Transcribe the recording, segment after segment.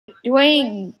Do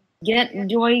I get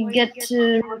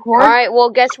to record? Alright, well,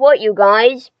 guess what, you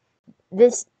guys?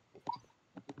 This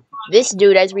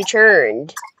dude has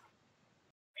returned.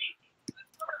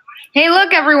 Hey,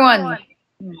 look, everyone!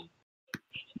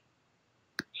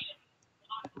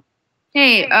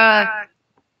 Hey,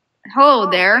 hello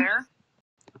there.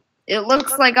 It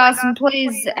looks like Awesome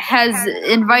Plays has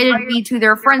invited me to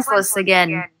their friends list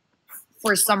again,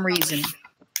 for some reason.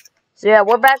 So yeah,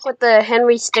 we're back with the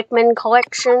Henry Stickmin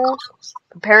Collection,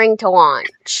 preparing to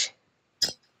launch.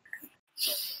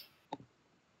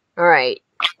 Alright.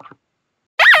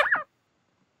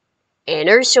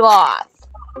 Inner Sloth.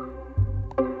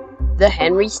 The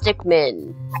Henry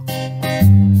Stickmin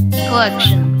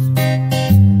Collection.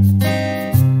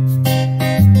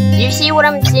 Do you see what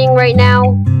I'm seeing right now?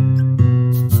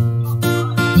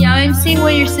 Yeah, I'm seeing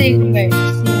what you're seeing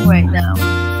right now.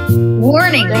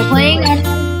 Warning, playing on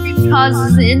stream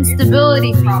causes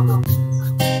instability problems.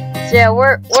 So yeah,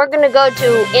 we're gonna go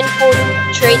to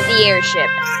infiltrate the airship.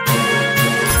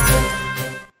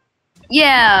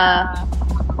 Yeah.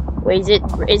 Wait,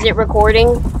 is it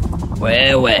recording?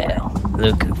 Well,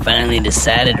 look who finally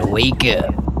decided to wake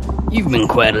up. You've been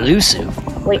quite elusive,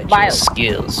 Wait, but your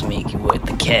skills make you worth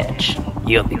the catch.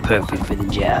 You'll be perfect for the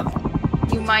job.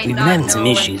 You might We've been having some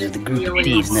issues with a group of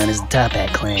thieves known as the Top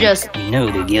Hat Clan. We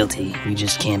know they're guilty, we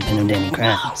just can't pin them to any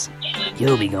crimes.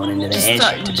 You'll be going into the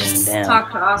airship to bring them down.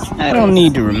 Talk to us. I don't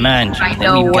need to remind you I that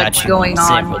know we've got what's you going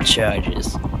on on. several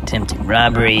charges. Attempted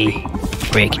robbery,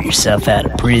 breaking yourself out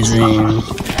of prison,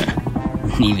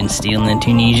 even stealing a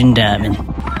Tunisian diamond.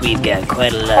 We've got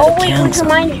quite a lot of counts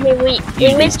on you.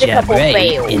 We missed a couple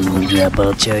fails. And we'll drop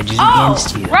all charges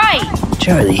against you. Right.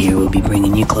 Charlie here will be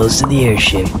bringing you close to the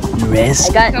airship. The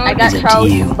rest I got is up to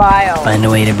Charles' you. file. Find a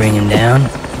way to bring him down,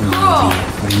 and you'll be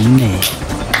a free man.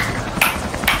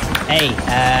 Hey,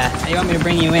 how do you want me to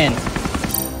bring you in?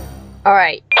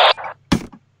 Alright.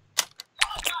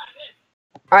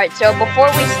 Alright, so before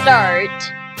we start,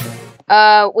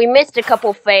 we missed a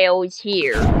couple fails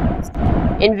here.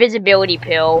 Invisibility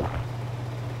pill.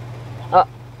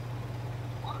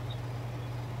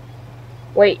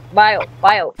 Wait, Bio.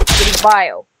 Getting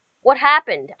Bio. What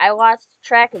happened? I lost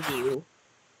track of you.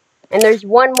 And there's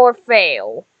one more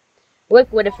fail.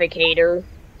 Liquidificator.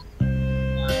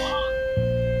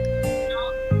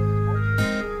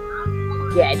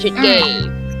 Gadget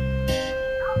game.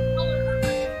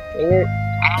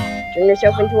 Turn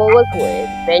yourself into a liquid.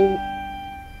 Then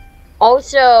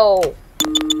also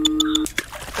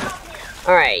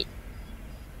alright.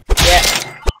 Yeah.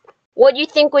 What do you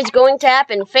think was going to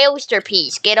happen? Failster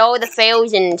piece. Get all the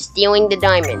fails and stealing the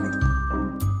diamond.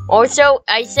 Also,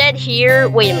 I said here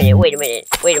wait a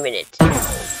minute.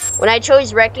 When I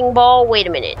chose Wrecking Ball, wait a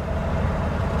minute.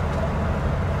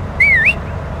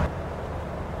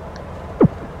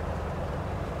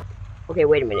 Okay,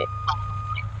 wait a minute.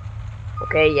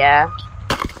 Okay, yeah.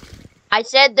 I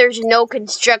said there's no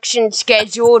construction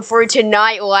scheduled for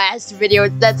tonight last video.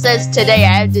 That says today. I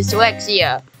have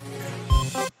dyslexia.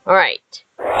 Alright.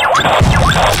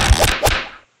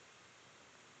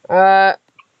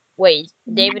 Wait.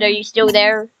 David, are you still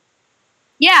there?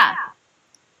 Yeah.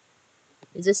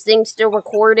 Is this thing still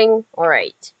recording?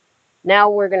 Alright. Now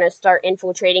we're gonna start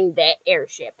infiltrating that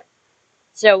airship.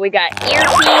 So we got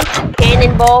earpiece,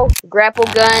 cannonball, grapple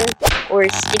gun, or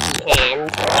sticky hand.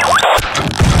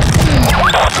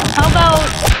 How about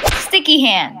sticky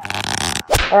hand?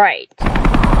 Alright.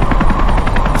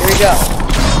 Here we go.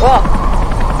 Whoa.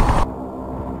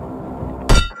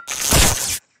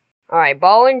 Alright,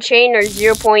 ball and chain or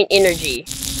 0-point energy?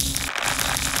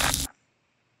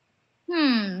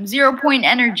 0-point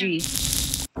energy.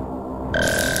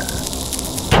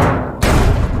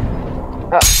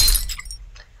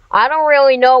 I don't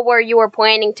really know where you were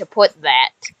planning to put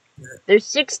that. There's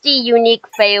 60 unique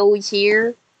fails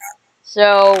here.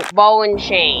 So, ball and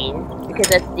chain, because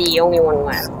that's the only one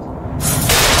left.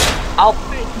 Oh.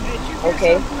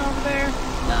 Okay.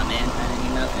 Nah, man, I didn't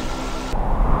do nothing.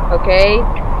 Okay.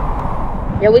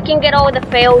 Yeah, we can get all the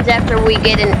fails after we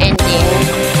get an ending.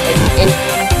 And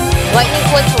lightning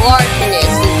quick largeness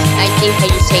is, I think how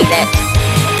you say that.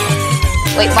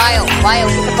 Wait, bio,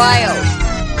 get the bios.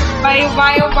 Bio.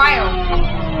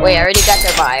 Wait, I already got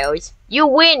their bios. You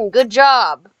win, good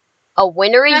job. A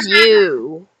winner is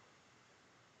you.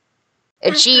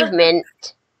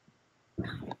 Achievement.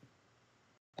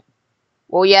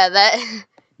 Well, yeah,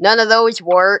 none of those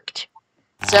worked.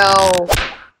 So,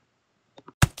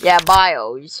 yeah,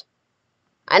 bios.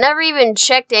 I never even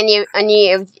checked any of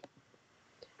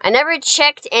I never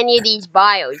checked any of these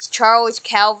bios. Charles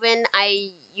Calvin,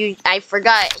 I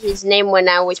forgot his name when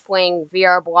I was playing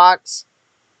VR Blocks.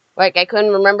 Like, I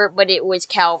couldn't remember, but it was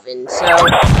Calvin. So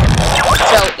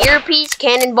earpiece,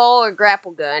 cannonball, or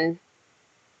grapple gun?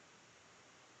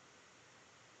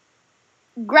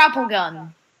 Grapple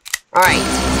gun. Alright.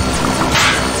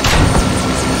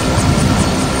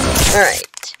 Alright.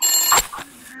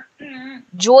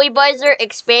 Joy buzzer,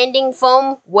 expanding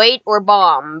foam, weight, or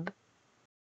bomb?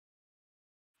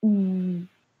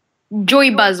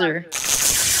 Joy buzzer.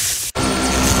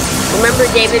 Remember,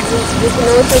 David, we can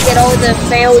also get all the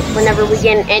fails whenever we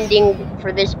get an ending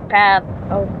for this path.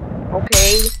 Oh,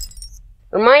 okay.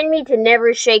 Remind me to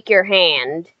never shake your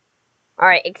hand.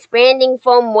 Alright, expanding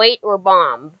foam, weight, or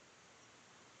bomb?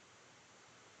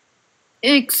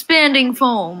 Expanding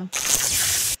foam.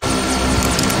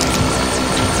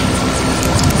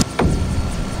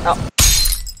 Oh.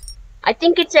 I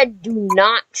think it said do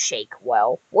not shake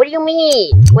well. What do you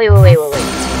mean? Wait.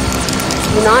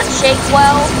 Do not shake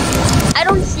well? I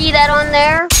don't see that on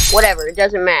there. Whatever, it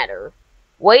doesn't matter.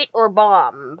 Weight or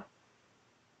bomb?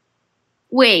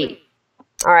 Wait.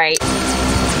 Alright.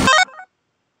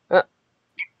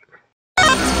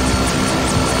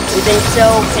 We've been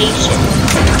so patient.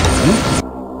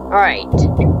 Alright.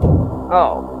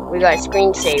 Oh, we got a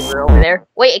screensaver over there.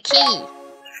 Wait, a key!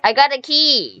 I got a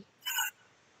key!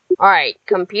 Alright,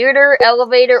 computer,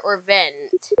 elevator, or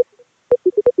vent?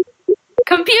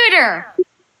 Computer!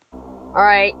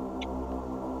 Alright.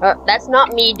 That's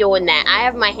not me doing that. I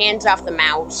have my hands off the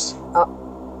mouse.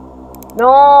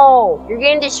 No! You're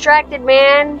getting distracted,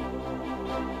 man!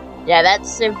 Yeah, that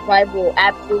Civ 5 will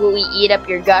absolutely eat up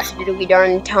your gosh diddly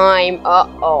darn time.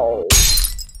 Uh-oh.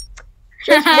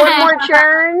 Just one more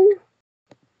turn?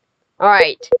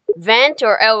 Alright. Vent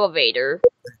or elevator?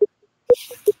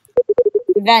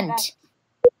 Vent.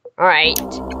 Alright.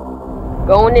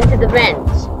 Going into the vent.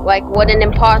 Like what an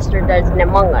imposter does in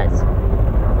Among Us.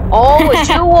 Oh, a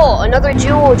jewel! Another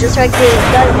jewel, just like the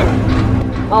dozen.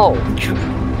 Oh.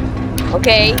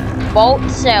 Okay. Vault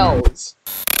cells.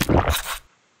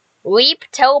 Leap,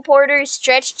 teleporter,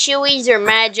 stretch chewies, or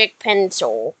magic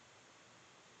pencil?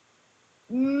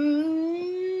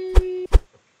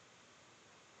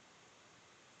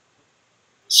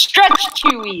 Stretch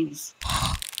chewies.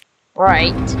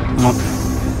 Right.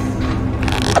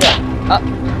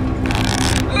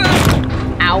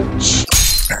 Ouch.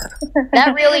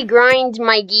 That really grinds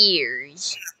my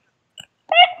gears.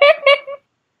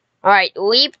 Alright,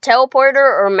 leap, teleporter,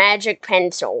 or magic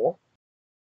pencil?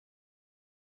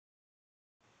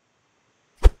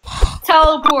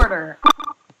 Teleporter.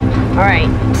 Alright.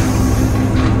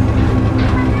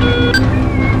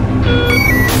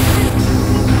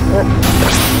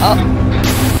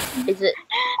 Is it?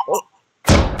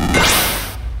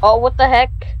 Oh, what the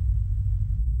heck?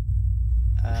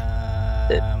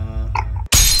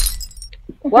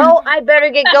 Well, I better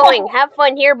get going. Have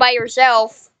fun here by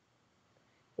yourself.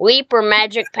 Leap or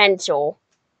magic pencil?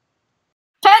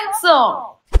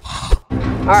 Pencil.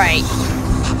 Alright.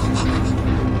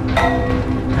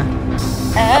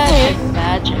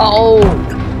 Magic. Oh.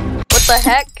 What the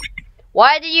heck?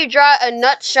 Why did you draw a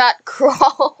nutshot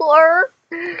crawler?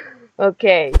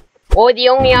 Okay. Well, the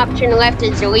only option left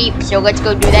is leap, so let's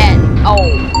go do that. Oh.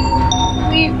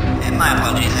 Leap. My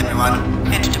apologies, everyone.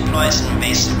 Had to deploy some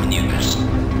invasive maneuvers.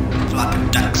 A flock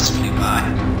of ducks flew by.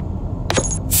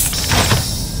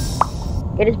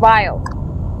 Get his bio.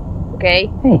 Okay.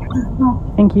 Hey,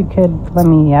 think you could let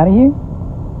me out of here?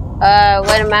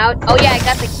 Let him out? Oh yeah, I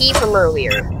got the key from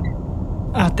earlier.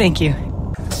 Oh, thank you.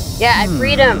 Yeah, I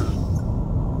freed him.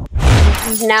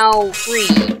 He's now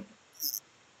free.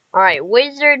 Alright,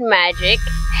 wizard magic,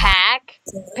 hack,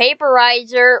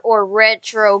 paperizer, or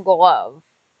retro glove?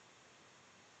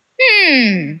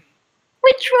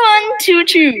 Which one to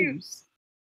choose?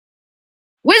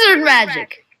 Wizard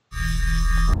magic.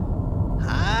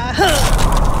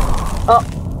 Oh,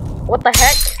 what the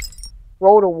heck?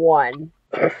 Rolled a 1.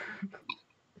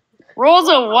 Rolls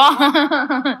a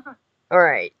 1.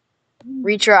 Alright.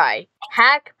 Retry.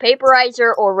 Hack,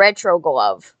 paperizer, or retro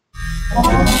glove?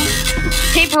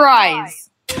 Paperize.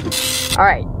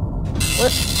 Alright.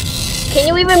 What? Can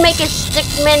you even make a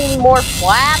Stickmin more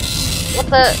flat? What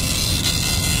the?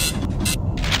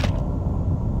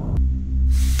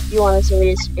 You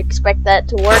honestly expect that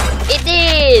to work? It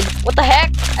did! What the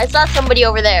heck? I saw somebody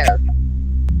over there.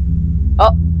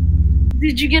 Oh.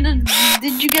 Did you get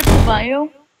the bio?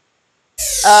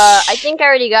 I think I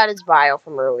already got his bio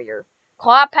from earlier.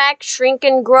 Claw pack, shrink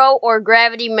and grow, or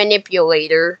gravity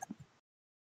manipulator?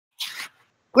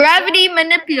 Gravity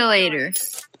manipulator.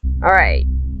 Alright.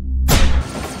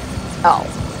 Oh.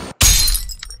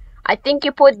 I think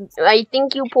you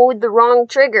pulled the wrong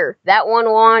trigger. That one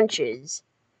launches.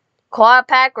 Claw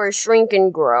pack or shrink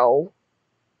and grow?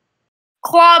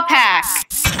 Claw pack.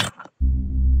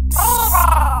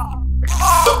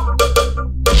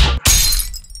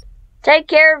 Take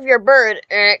care of your bird,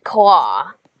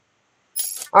 claw.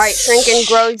 Alright, shrink and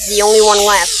grow's the only one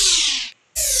left.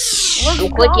 I'm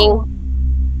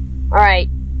clicking. Alright.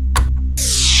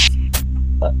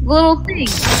 Little thing.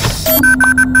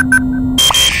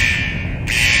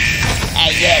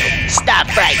 Hey, you! Stop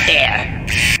right there!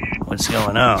 What's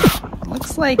going on?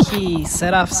 Looks like he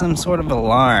set off some sort of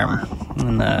alarm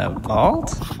in the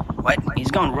vault. What?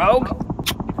 He's going rogue?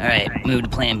 Alright, move to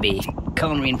plan B.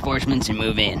 Call in reinforcements and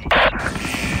move in.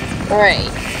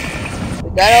 Alright. We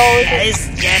got all of This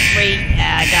is Jeffrey.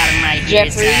 I got him right here.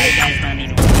 Jeffrey. So you guys don't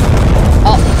need to...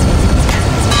 Oh.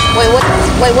 Wait,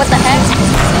 what the heck?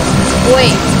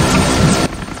 Wait.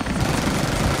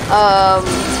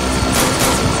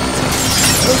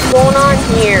 What's going on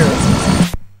here?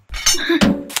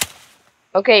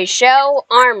 Okay, shell,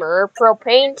 armor,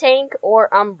 propane tank, or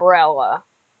umbrella?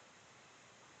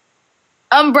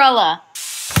 Umbrella.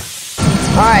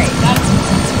 Alright.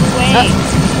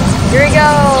 Here we go!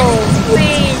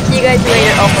 Please, see you guys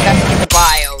later. Oh, forgot to get the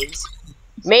bios.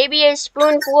 Maybe a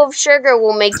spoonful of sugar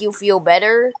will make you feel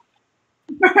better.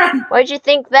 Why'd you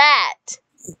think that?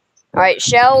 Alright,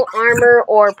 shell, armor,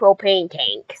 or propane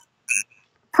tank?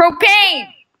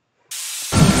 Propane.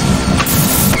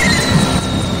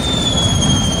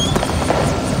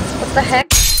 What the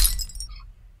heck?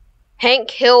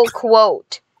 Hank Hill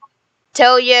quote.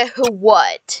 Tell ya who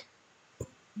what?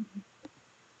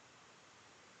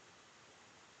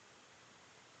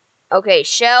 Okay,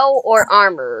 shell or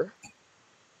armor?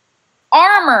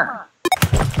 Armor.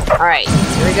 Alright,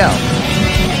 here we go.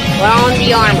 We're on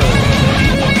the armor.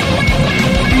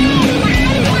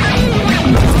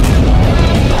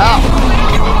 Oh.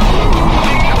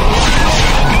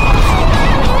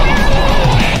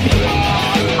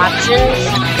 Options?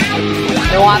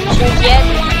 No options yet?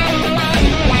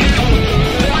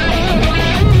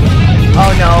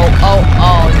 Oh no, oh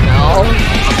no.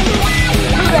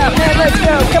 Move out, man, let's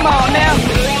go, come on now!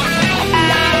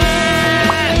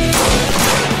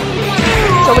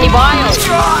 So many vials.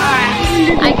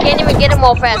 I can't even get them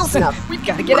all fast Wilson, enough. we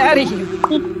gotta get out of here.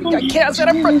 We got chaos at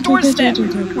our front doorstep.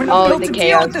 We're not built the to deal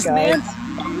chaos with this, guys.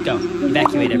 man. Go,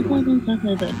 evacuate everyone.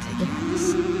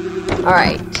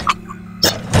 Alright.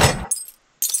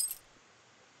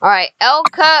 Alright,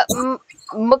 Elka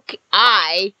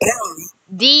I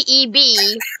DEB,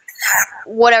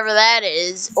 whatever that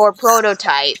is, or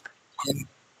prototype.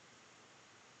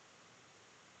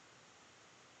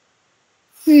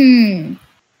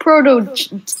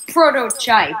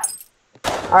 Prototype.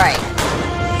 Alright.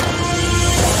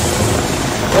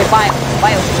 Wait, bio.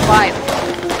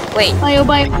 Wait. Bio.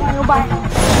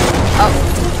 Oh.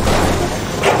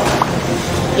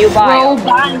 New bio.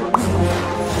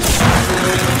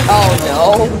 Oh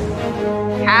no.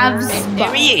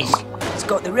 There he is! He's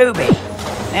got the ruby.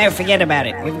 Now forget about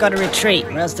it. We've got to retreat,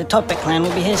 or else the Topic clan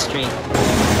will be history.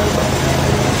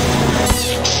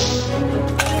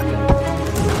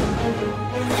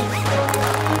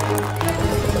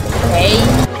 Okay.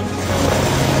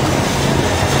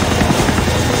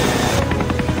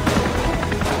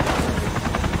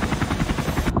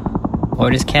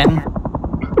 Orders, Captain?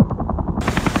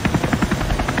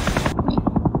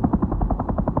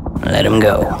 Let him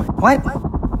go. What?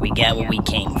 We got what we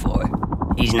came for.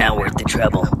 He's not worth the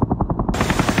trouble.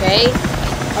 Okay.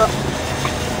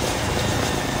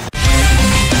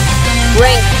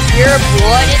 Rank pure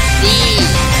blooded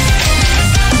thieves.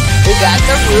 We got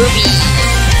the ruby.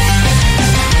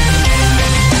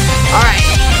 Alright.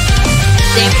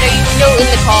 Sam, are you still in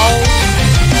the call?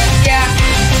 Yeah.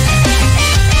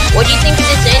 What do you think of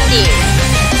this ending?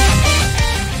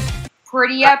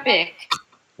 Pretty epic.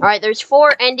 Alright, there's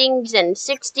 4 endings and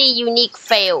 60 unique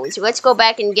fails. Let's go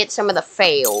back and get some of the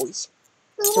fails.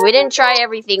 So we didn't try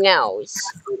everything else.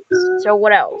 So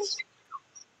what else?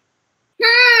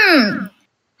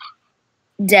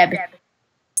 Deb.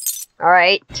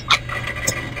 Alright.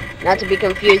 Not to be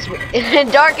confused with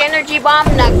Dark Energy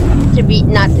Bomb, not to be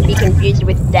confused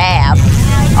with Dab.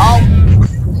 Oh.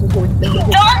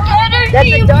 Dark energy.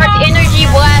 That's a Dark Energy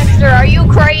Blaster. Are you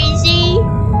crazy?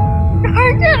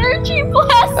 Dark energy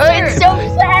blaster. Oh, it's so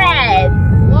sad.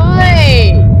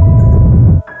 Why?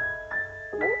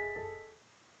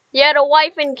 He had a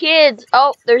wife and kids.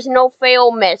 Oh, there's no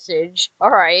fail message.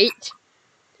 Alright.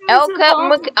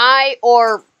 Elka I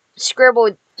or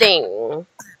scribbled thing.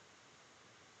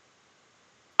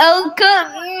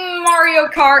 Elka Mario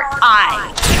Kart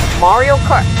I. Mario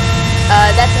Kart.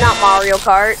 That's not Mario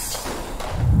Kart.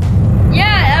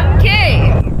 Yeah, MK.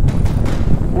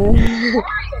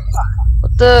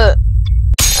 What the?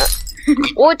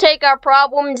 We'll take our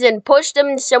problems and push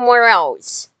them somewhere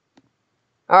else.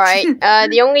 Alright,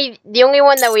 the only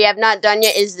one that we have not done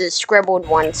yet is the scribbled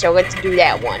one, so let's do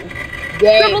that one.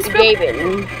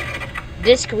 Gaben.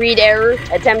 Disk read error,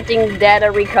 attempting data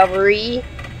recovery.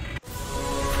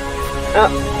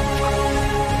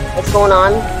 What's going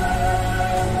on?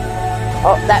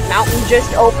 Oh, that mountain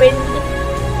just opened.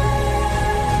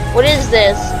 What is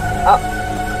this? Oh.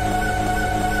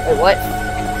 Wait, what?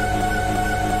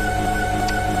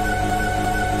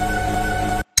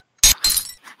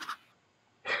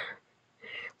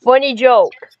 Funny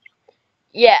joke.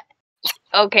 Yeah.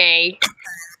 Okay.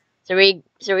 So we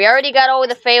already got all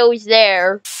the fails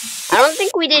there. I don't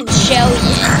think we did shell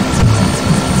yet.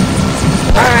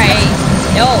 Alright.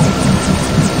 No.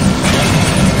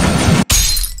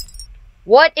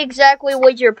 What exactly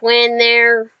was your plan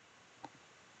there?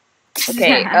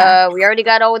 Okay, we already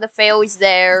got all the fails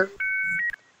there.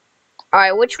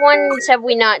 Alright, which ones have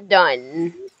we not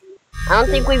done? I don't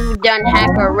think we've done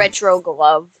hack or retro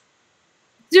glove.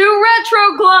 Do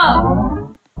retro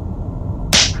glove!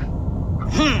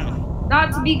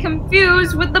 Not to be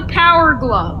confused with the power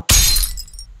glove.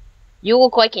 You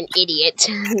look like an idiot.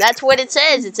 That's what it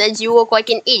says. It says you look like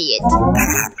an idiot.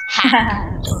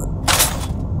 Hack.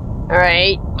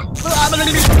 Alright.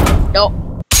 No.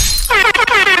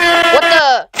 What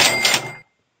the?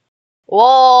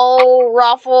 Whoa,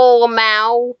 Ruffle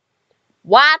Mao.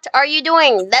 What are you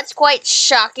doing? That's quite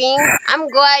shocking. I'm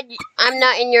glad I'm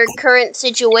not in your current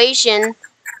situation.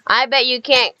 I bet you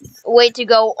can't wait to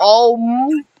go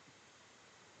home.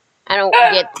 I don't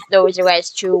get those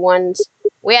last two ones.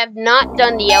 We have not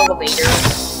done the elevator.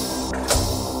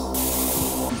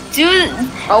 Dude.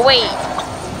 Oh, wait.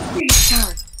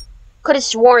 Could have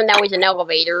sworn that was an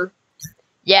elevator.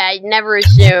 Yeah, I'd never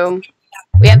assume.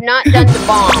 We have not done the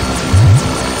bomb.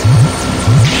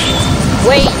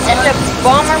 Wait, that's a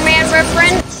Bomberman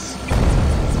reference?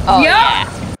 Oh, yeah.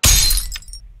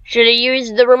 Should have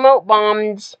used the remote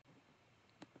bombs.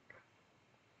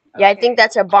 Yeah, I think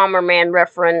that's a Bomberman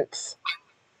reference.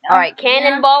 Alright,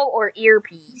 cannonball or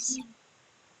earpiece?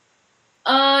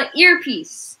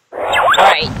 Earpiece.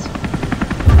 Alright.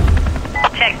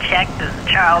 Check. This is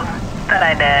Charles. Thought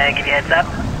I'd give you a heads up.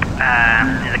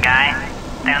 There's a guy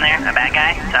down there, a bad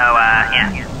guy. So,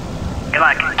 yeah. Good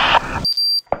luck.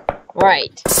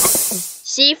 Alright.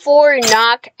 C4,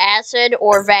 knock, acid,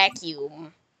 or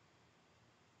vacuum?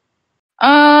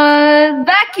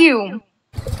 Vacuum.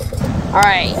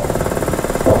 Alright.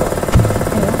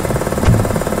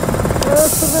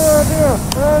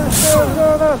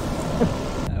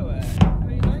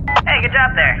 Hey, good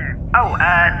job there. Oh,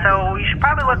 so you should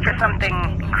probably look for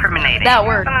something incriminating. That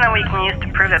word. Something that we can use to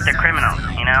prove that they're criminals,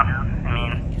 you know? I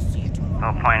mean, the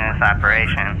whole point of this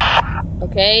operation.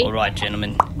 Okay. Alright,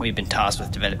 gentlemen. We've been tasked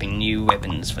with developing new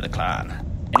weapons for the clan.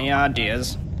 Any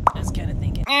ideas? Just kind of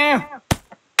thinking.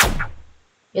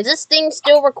 Is this thing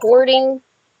still recording?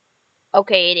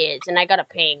 Okay, it is, and I got a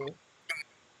ping.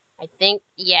 I think,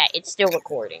 yeah, it's still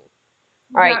recording.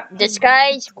 Alright,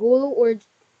 disguise, glue,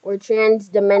 or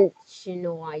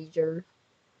transdimensionalizer?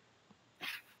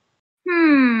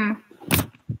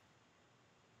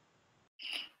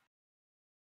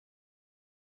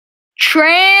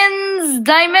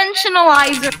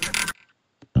 Transdimensionalizer.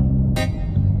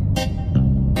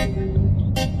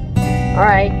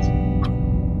 Alright.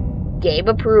 Gabe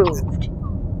approved.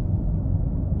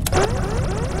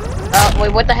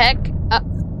 Wait, what the heck?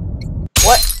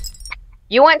 What?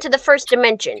 You went to the first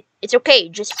dimension. It's okay,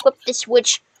 just flip the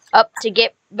switch up to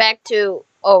get back to...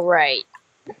 Oh, right.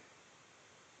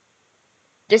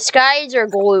 Disguise or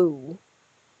glue?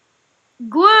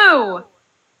 Glue.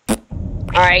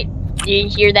 Alright, do you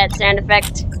hear that sound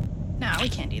effect? No, we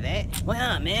can't do that. Why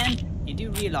not, man? You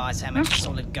do realize how much a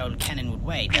solid gold cannon would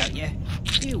weigh, don't you?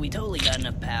 Dude, we totally got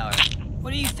enough power.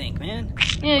 What do you think, man?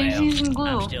 Yeah, well, he's using glue.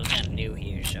 I'm still kind of new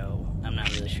here, so I'm not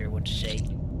really sure what to say.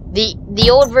 The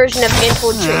old version of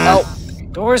infiltrate. Oh,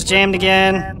 Door's jammed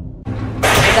again.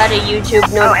 I got a YouTube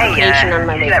notification on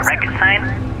my see that record sign?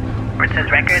 Where it says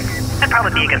records? That'd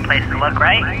probably be a good place to look,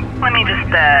 right? Let me just,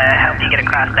 help you get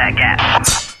across that gap.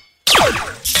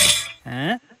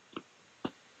 Huh?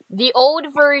 The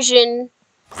old version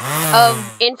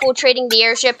of infiltrating the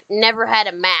airship never had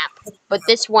a map, but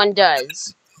this one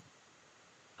does.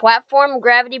 Platform,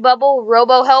 gravity bubble,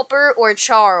 robo helper, or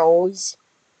Charles?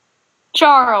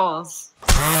 Charles.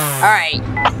 Alright.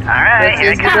 Alright,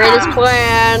 This is the greatest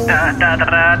plan.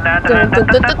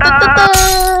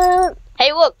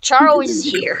 Hey, look, Charles is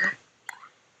here.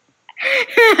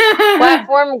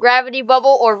 Platform, gravity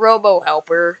bubble, or robo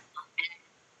helper?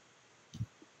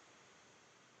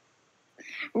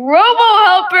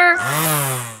 Robo-helper!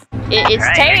 It's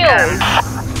Right, Tails!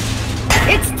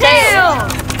 It's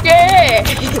Tails! Yeah!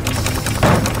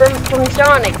 from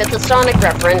Sonic, that's a Sonic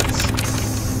reference.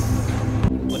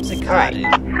 What's it Alright.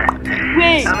 called?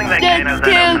 Wait, Something that kind that's of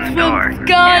Tails opens the door. from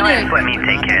Yeah, Sonic! let me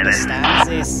take care of this. Understands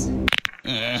this?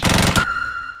 Yeah.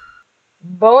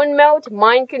 Bone melt,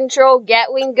 mind control,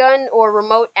 Gatling gun, or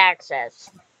remote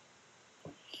access.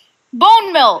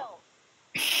 Bone melt!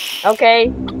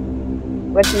 Okay.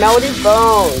 Let's melt his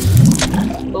bones.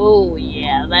 Oh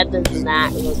yeah, that does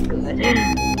not look good.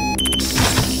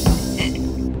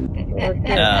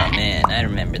 Okay. Oh man, I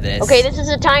remember this. Okay, this is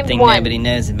a timed Think one. nobody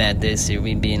knows about this, or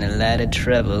we'd be in a lot of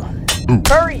trouble.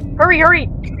 Hurry, hurry, hurry!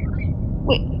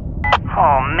 Wait,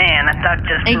 Oh man, that duck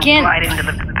just I flew can't- right into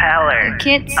the propeller. I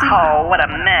can't see. Oh, what a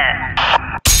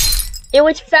mess. It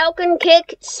was Falcon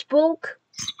Kick, Spook,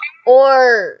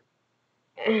 or...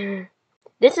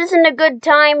 This isn't a good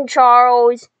time,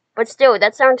 Charles. But still,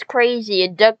 that sounds crazy. A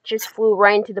duck just flew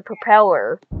right into the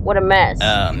propeller. What a mess.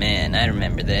 Oh man, I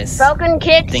remember this. Falcon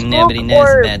Kick, Think Spook, nobody knows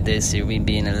or... about this, or we'd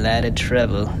be in a lot of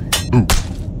trouble.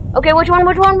 Okay, which one?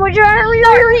 Hurry, hurry,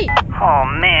 hurry! Oh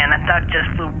man, that duck just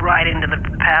flew right into the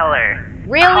propeller.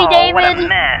 Really, Oh, David? what a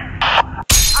mess.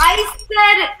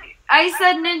 I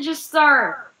said Ninja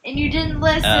Star, and you didn't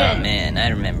listen. Oh man, I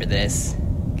remember this.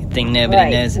 Think nobody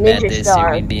Right, knows about Ninja this, Star.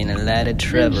 or we'd be in a lot of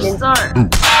trouble. Ninja Star.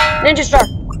 Ninja Star!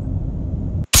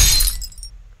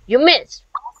 You missed!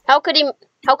 How could you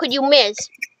miss?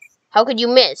 How could you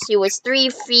miss? He was 3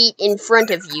 feet in front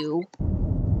of you. Oh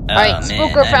Alright, man,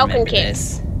 Spook or I Falcon remember Kick?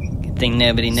 this. Think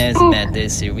nobody knows about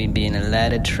this, or we'd be in a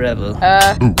lot of trouble.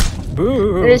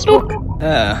 Boo! It is Spook.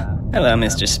 Oh, hello,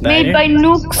 Mr. Spider. Made by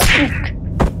Nuke Spook.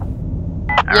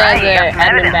 Alright, Yeah, you got some admin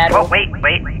evidence. battle. Oh, wait.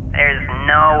 There's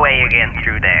no way you're getting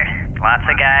through there. Lots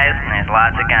of guys, and there's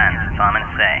lots of guns. That's all I'm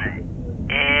gonna say.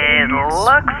 It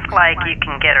looks like you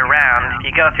can get around if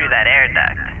you go through that air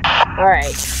duct.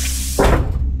 Alright.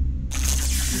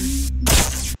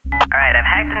 Alright, I've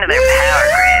hacked into their power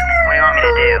grid. What do you want me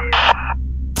to do?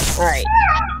 Alright.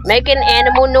 Make an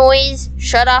animal noise,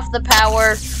 shut off the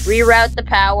power, reroute the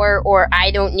power, or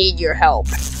I don't need your help.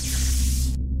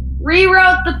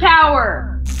 Reroute the power.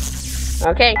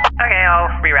 Okay. Okay, I'll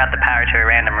reroute the power to a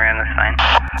random room, that's fine.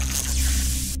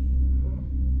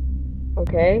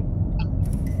 Okay.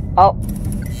 Oh.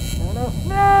 What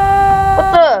the?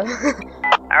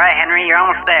 Alright, Henry, you're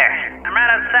almost there. I'm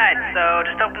right outside, so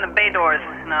just open the bay doors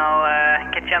and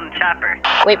I'll get you on the chopper.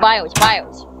 Wait, Bios.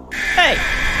 Hey,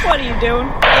 what are you doing?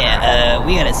 Yeah,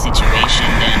 we got a situation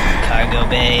down in the cargo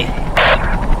bay.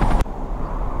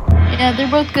 Yeah, they're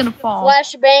both gonna fall.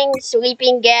 Flashbang,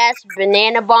 sleeping gas,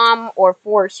 banana bomb, or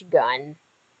force gun.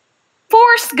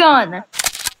 Force gun.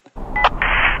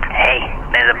 Hey,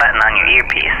 there's a button on your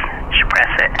earpiece. You should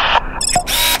press it.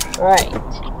 Alright.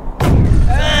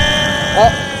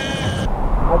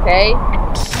 Okay.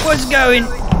 What's going?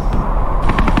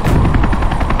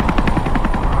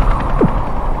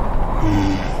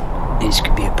 This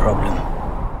could be a problem.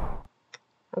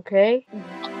 Okay.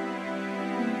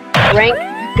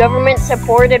 Rank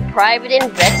government-supported private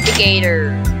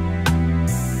investigator.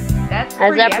 That's Has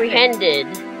pretty epic. apprehended.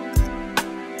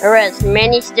 Arrest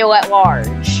many still at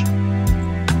large.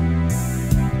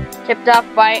 Tipped off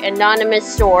by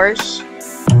anonymous source.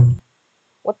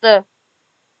 What the?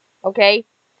 Okay.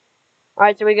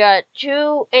 Alright, so we got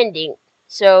 2 endings.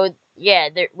 So, yeah,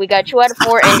 we got 2 out of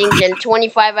 4 endings and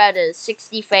 25 out of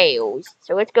 60 fails.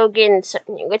 So let's go get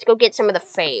some of the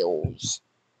fails.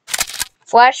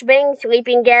 Flashbang,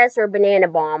 sleeping gas, or banana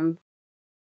bomb?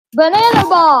 Banana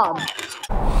bomb.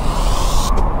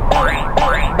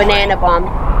 Banana bomb.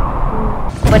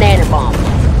 Banana bomb.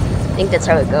 I think that's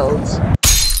how it goes.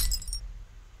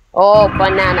 Oh,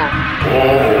 banana.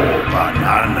 Oh,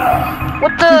 banana.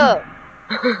 What the?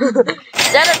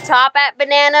 Is that a top at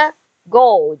banana?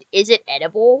 Gold. Is it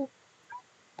edible?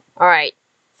 Alright.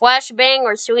 Flashbang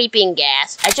or sleeping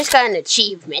gas? I just got an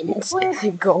achievement.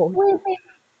 Gold.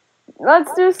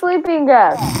 Let's do sleeping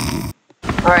gas.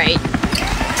 Alright.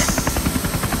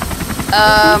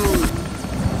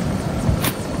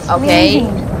 Okay.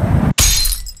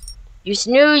 You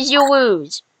snooze, you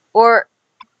lose. Or,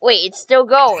 wait, it's still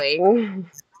going.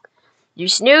 You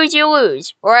snooze, you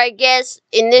lose. Or I guess,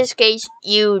 in this case,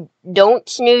 you don't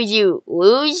snooze, you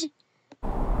lose?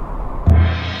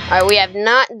 Alright, we have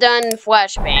not done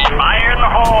flashbang. Fire in the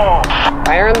hole!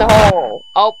 Fire in the hole.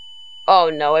 Oh. Oh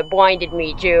no, it blinded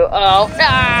me too. Oh.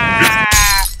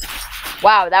 Ah!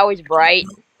 Wow, that was bright.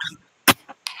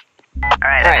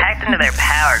 Alright, I've hacked into their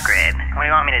power grid. What do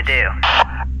you want me to do?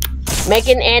 Make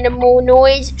an animal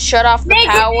noise, shut off the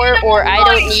power, or I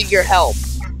don't need your help.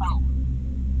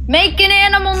 Make an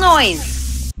animal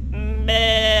noise.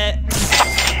 Okay.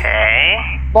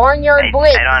 Barnyard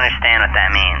Blitz. I don't understand what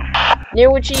that means.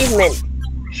 New achievement.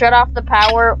 Shut off the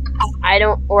power. I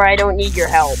don't need your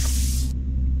help.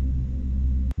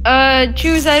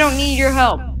 Choose I don't need your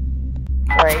help.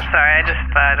 Right. Sorry, I just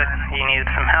thought you needed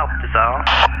some help, is all.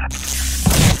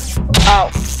 Oh,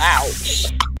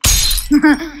 ouch.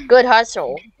 Good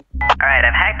hustle. Alright,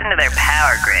 I've hacked into their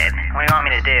power grid. What do you want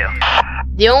me to do?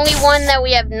 The only one that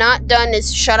we have not done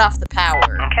is shut off the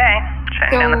power. Okay,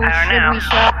 shutting down the power should now. we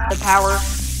shut off the power?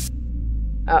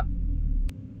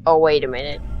 Oh, wait a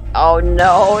minute. Oh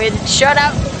no, it shut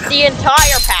out the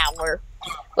entire power.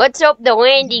 Let's hope the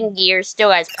landing gear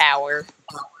still has power.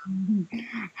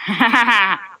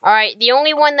 Alright, the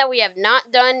only one that we have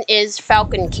not done is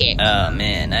Falcon Kick. Oh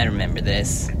man, I remember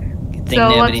this. Good thing So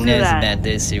nobody let's do knows that. about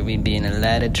this or we'd be in a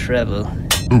lot of trouble.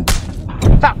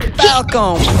 Falcon Kick!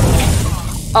 Falcon!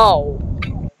 Oh.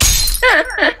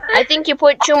 I think you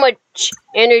put too much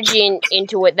energy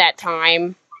into it that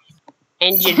time.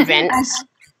 Engine vents.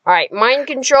 Alright, mind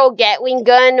control, Gatling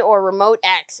gun, or remote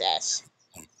access.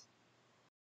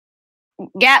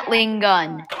 Gatling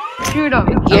gun. Shoot him.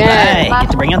 Yeah. Alright,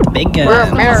 get to bring out the big gun. We're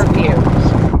Americans.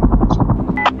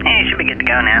 Hey, you should be good to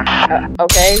go now.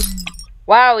 Okay.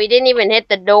 Wow, he didn't even hit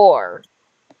the door.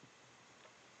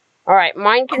 Alright,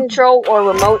 mind control or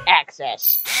remote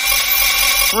access.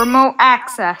 Remote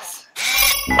access.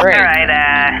 Great. Alright,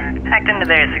 hacked into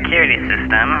their security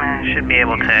system. Should be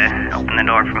able to open the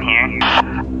door from here.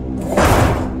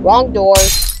 Wrong door.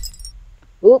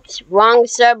 Oops, wrong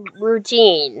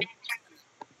subroutine.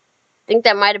 I think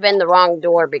that might have been the wrong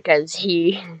door because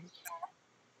he...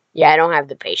 Yeah, I don't have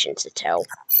the patience to tell.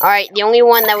 Alright, the only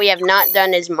one that we have not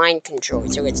done is mind control,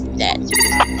 so let's do that.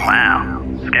 Wow,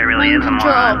 this guy really is a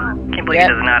moron. Can't believe he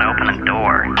does not open a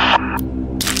door.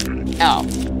 Oh.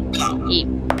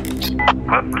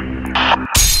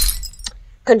 Whoops.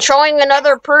 Controlling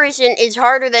another person is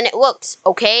harder than it looks,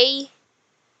 okay?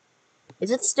 Is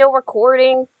it still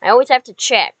recording? I always have to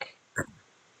check.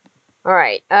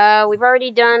 Alright, we've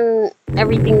already done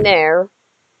everything there.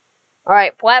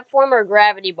 Alright, platform or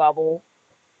gravity bubble?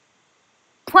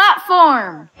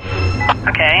 Platform.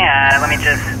 Okay, let me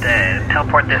just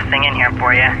teleport this thing in here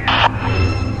for you.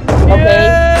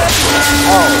 Okay.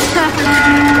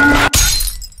 Oh.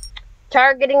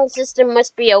 Targeting system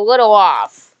must be a little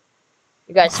off.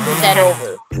 You gotta scoot that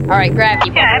over. Alright, gravity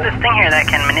bubble. Yeah, I have this thing here that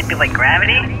can manipulate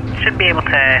gravity. Should be able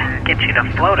to get you to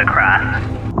float across.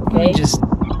 Okay. Just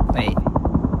wait.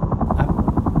 Up,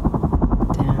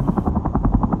 down.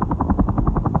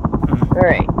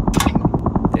 Alright.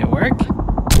 Did it work?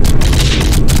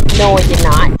 No, it did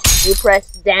not. You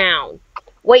pressed down.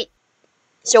 Wait.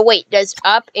 So wait, does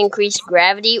up increase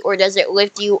gravity or does it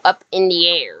lift you up in the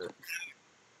air?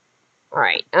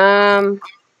 Alright,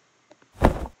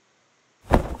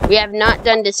 we have not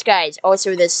done disguise.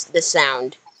 Also the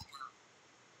sound.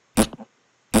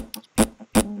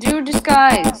 Do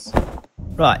disguise.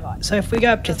 Right, so if we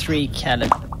go up to 3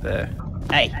 caliber...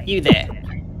 Hey, you there.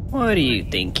 What do you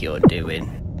think you're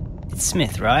doing? It's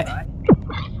Smith, right?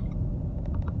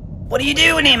 What are you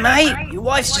doing here, mate? Your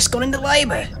wife's just gone into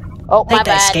labour. Oh, my Take that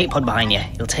bad. escape pod behind you.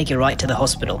 It'll take you right to the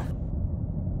hospital.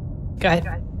 Go ahead.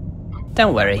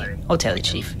 Don't worry. I'll tell you,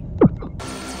 Chief.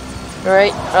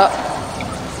 Alright,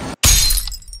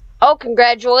 oh,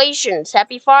 congratulations.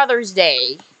 Happy Father's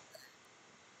Day.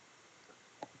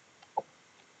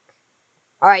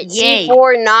 Alright, Yay.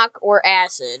 C4, knock, or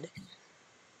acid?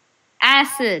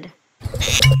 Acid.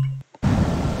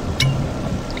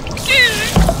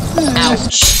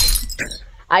 Ouch.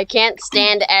 I can't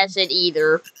stand acid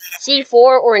either. C4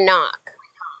 or knock?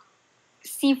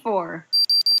 C4.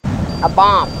 A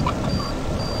bomb.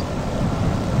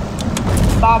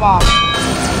 Bob.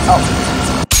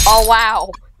 Oh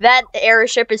wow. That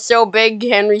airship is so big,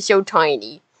 Henry's so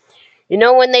tiny. You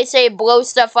know when they say blow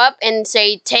stuff up and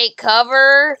say take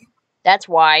cover? That's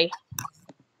why.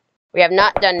 We have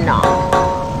not done knock.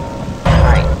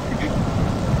 Alright.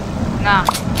 Nah.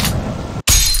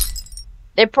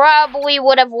 They probably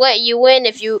would have let you in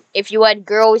if you had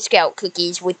Girl Scout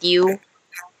cookies with you.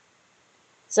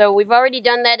 So we've already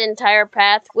done that entire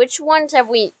path. Which one have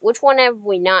we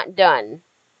not done?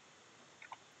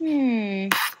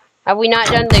 Have we not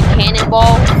done the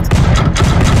cannonball?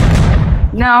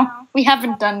 No, we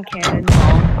haven't done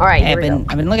cannonball. Alright, Hey, here we go.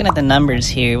 I've been looking at the numbers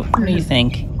here. What do you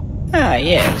think? Ah,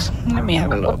 yes. Let me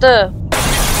have a look. What the?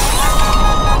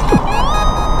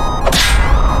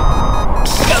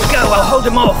 Go, I'll hold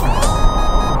him off.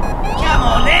 Come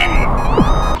on, then.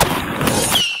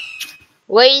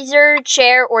 Laser,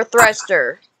 chair, or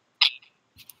thruster?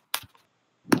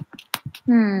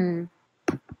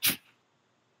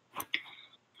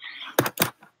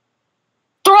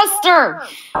 Thruster!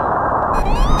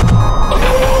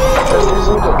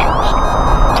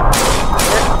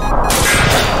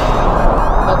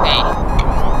 Okay.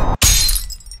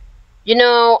 You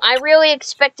know, I really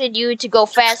expected you to go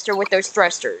faster with those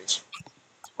thrusters.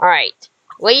 Alright.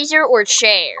 Laser or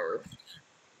chair?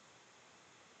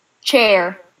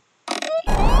 Chair.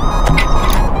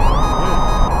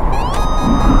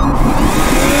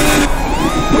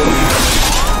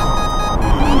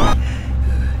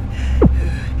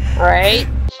 Alright.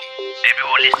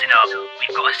 Everyone listen up.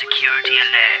 We've got a security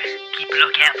alert. Keep a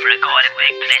lookout for a guy in a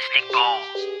big plastic ball.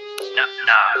 No,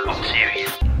 I'm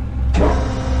serious.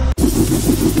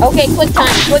 Okay, quick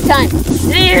time.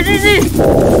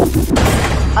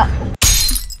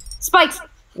 Spikes!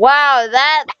 Wow,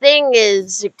 that thing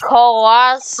is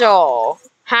colossal.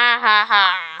 Ha ha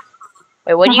ha.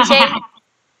 Wait, what do you say?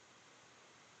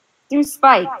 Do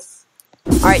spikes.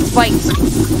 Alright, spikes.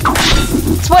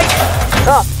 Spikes!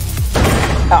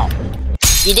 Oh,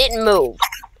 you didn't move.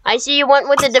 I see you went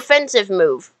with a defensive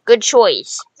move. Good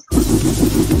choice.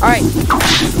 Alright.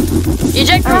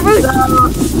 Eject reboot!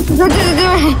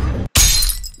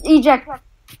 Eject.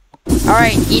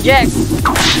 Alright, eject.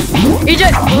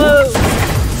 Eject!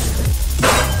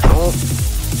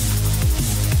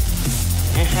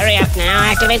 Hurry up now,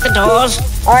 activate the doors.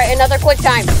 Alright, another quick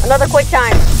time.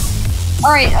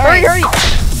 Alright. Hurry!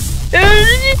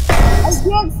 I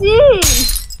can't see!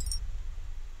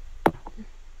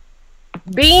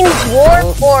 Beans,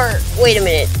 warp, or... Wait a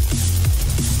minute.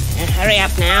 Hurry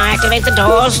up now, activate the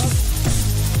doors.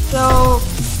 So,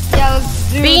 yeah,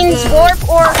 let's do Beans, warp,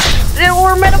 or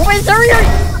metal fist. Hurry!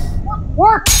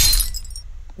 Warp!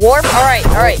 Warp?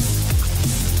 Alright.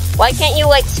 Why can't you,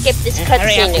 like, skip this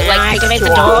cutscene? It, like, takes activate too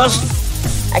the long. doors.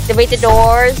 Activate the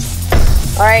doors.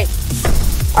 Alright,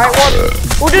 warp.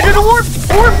 Oh,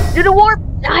 do the warp.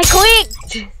 I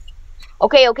clicked.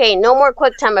 Okay, no more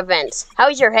quick time events.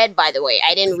 How's your head, by the way?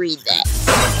 I didn't read that.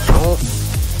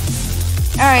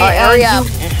 Alright, hurry up.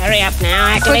 Hurry up now,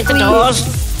 activate the doors.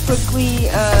 Quickly,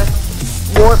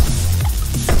 Warp.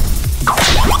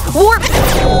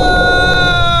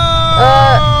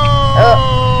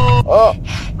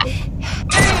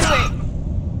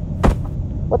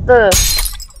 What the?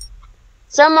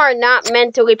 Some are not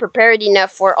mentally prepared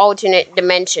enough for alternate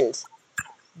dimensions.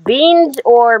 Beans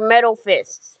or metal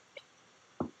fists?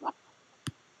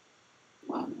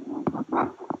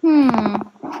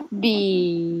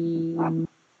 Bean.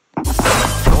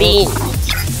 Beans.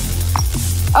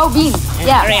 Oh, beans.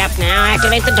 Yeah. Hurry up now,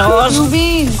 activate the doors. Two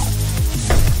beans.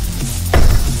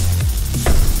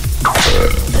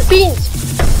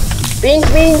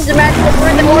 Beans, the magical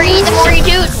fruit, the more you eat, the more you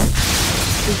do.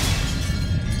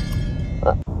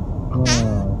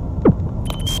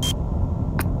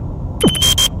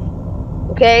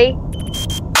 Okay.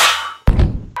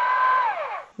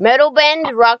 Metal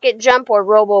bend, rocket jump, or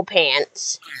robo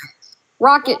pants?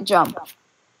 Rocket jump.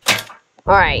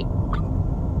 Alright.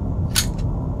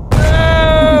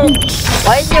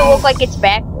 Why does it look like it's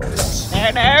backwards?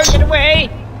 No, get away.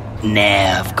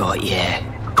 Now I've got you.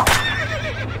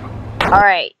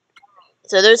 Alright.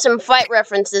 So there's some fight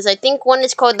references. I think one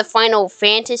is called the Final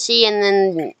Fantasy, and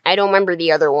then I don't remember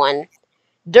the other one.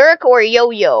 Dirk or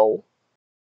Yo-Yo?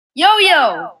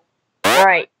 Yo-Yo!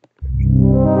 Alright.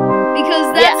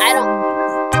 Because that's... Yeah,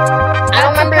 I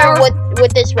don't remember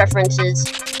what this reference is.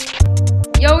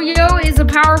 Yo-Yo is a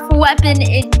powerful weapon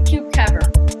in Cube Cover.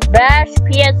 Bash,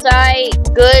 PSI,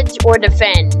 goods, or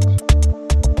defend?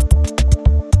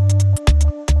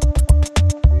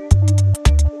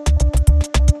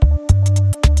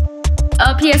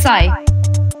 PSI.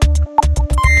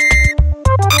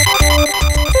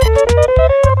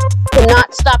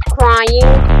 Cannot stop crying.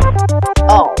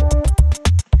 Oh.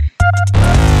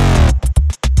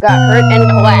 Got hurt and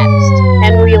collapsed.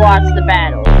 Henry lost the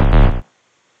battle.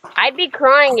 I'd be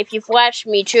crying if you flashed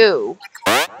me too.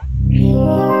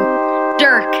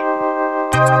 Dirk.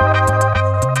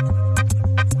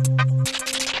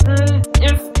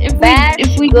 Bash,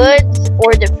 if we goods,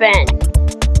 or defend?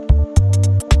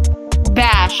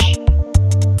 Bash.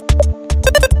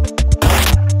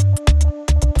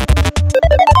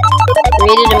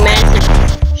 Created a massive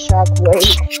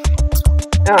shockwave.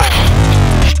 Alright.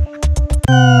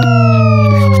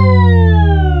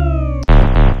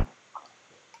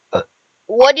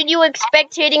 What did you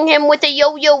expect hitting him with a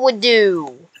yo-yo would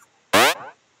do?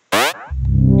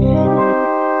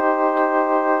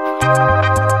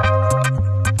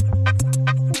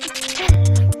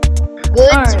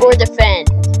 Goods or defend?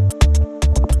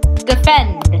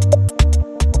 Defend.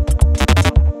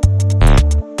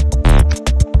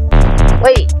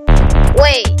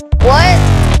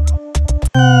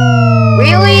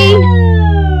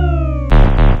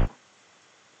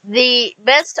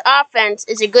 best offense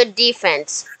is a good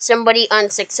defense. Somebody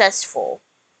unsuccessful.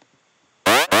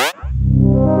 We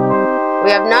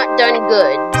have not done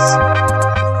goods.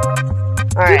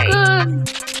 Alright.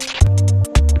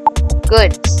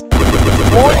 Goods.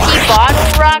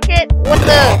 Multi-bottle rocket? What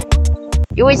the?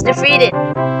 You was defeated.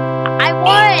 I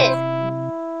won!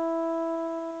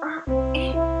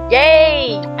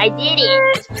 Yay! I did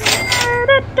it!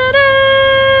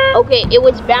 Okay, it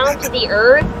was bound to the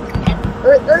earth.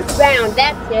 Earthbound,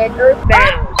 that's it.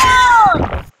 Earthbound.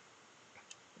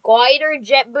 Glider,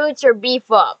 jet boots, or beef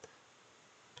up?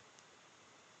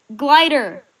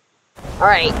 Glider.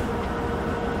 Alright.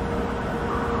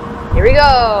 Here we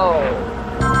go.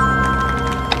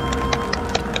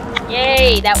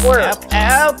 Yay, that worked.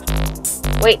 Help!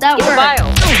 Wait, That it's a worked.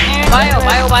 bio.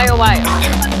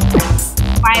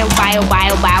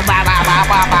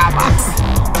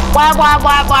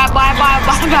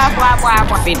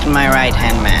 Defeat my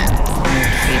right-hand man.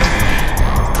 Defeat me.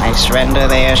 I surrender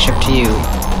the airship to you.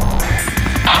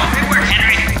 Great work,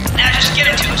 Henry. Now just give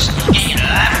it to us. Get you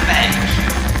life back.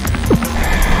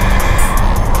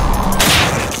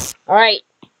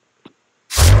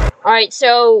 Alright,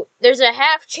 so there's a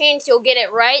half chance you'll get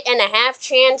it right and a half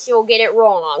chance you'll get it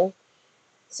wrong.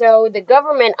 So the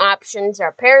government options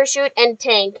are parachute and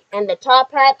tank, and the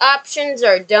top hat options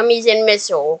are dummies and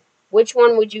missile. Which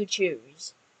one would you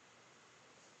choose?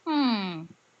 Tank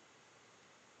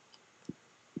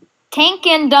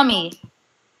and dummy.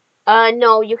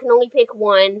 No, you can only pick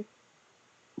one.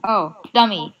 Oh,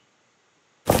 dummy.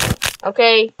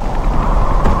 Okay.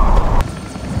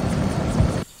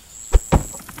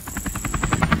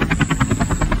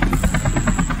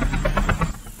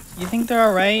 You think they're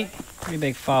alright? Pretty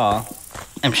big fall.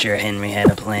 I'm sure Henry had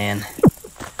a plan.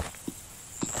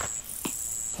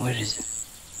 What is it?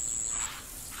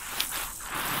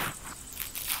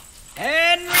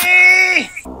 Henry!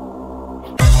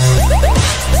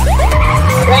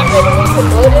 Rapidly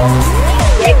promoted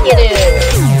executive.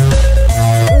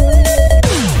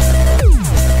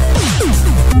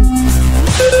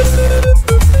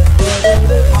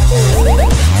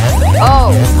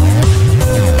 Oh.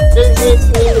 Does this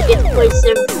mean we get to play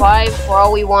Civ 5 for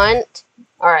all we want?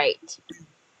 Alright.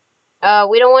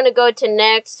 We don't want to go to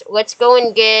next. Let's go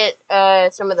and get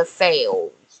some of the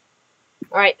fails.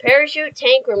 Alright, parachute,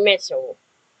 tank, or missile?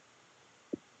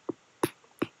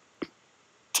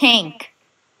 Tank.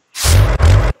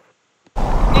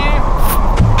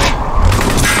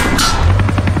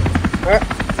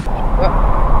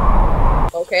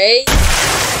 Okay.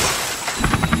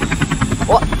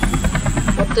 What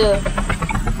the?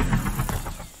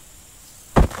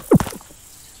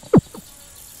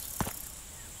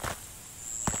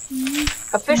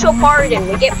 Official pardon.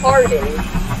 We get pardoned.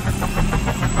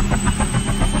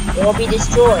 It will be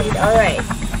destroyed. Alright.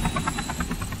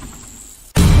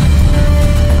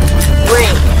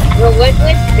 Rank.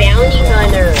 Relentless Bounty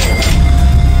Hunter.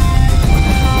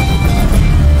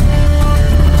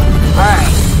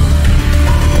 Alright.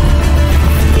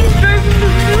 He's driving the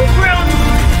battleground.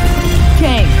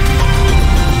 Tank.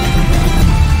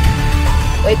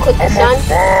 Wait, click the sun.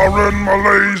 Firing my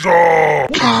laser!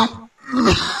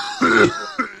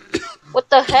 What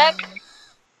the heck?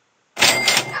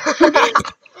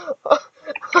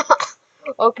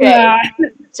 Okay. Yeah.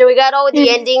 So we got all the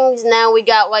endings, now we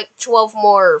got like 12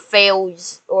 more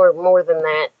fails, or more than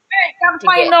that. Gotta To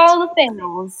find get. all the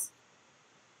fails.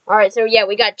 Alright, so yeah,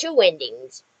 we got 2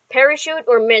 endings. Parachute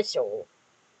or missile?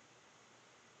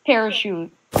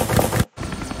 Parachute.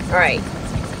 Alright.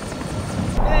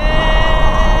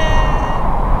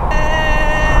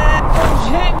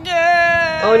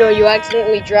 Oh no, you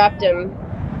accidentally dropped him.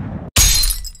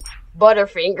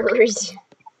 Butterfingers.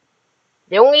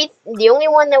 The only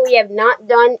one that we have not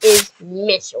done is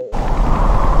missile.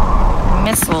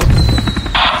 Missile.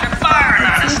 They're firing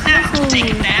on us now. Take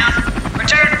it down.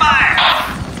 Return fire.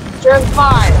 Turn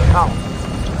fire. Oh.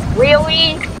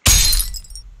 Really?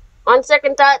 On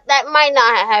second thought, that might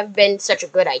not have been such a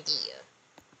good idea.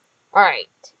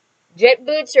 Alright. Jet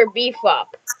boots or beef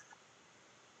up?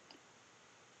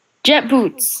 Jet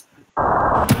boots.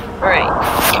 Alright.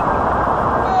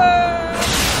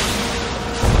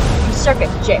 You suck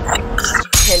at jet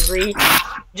boots, Henry.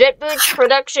 Jet boots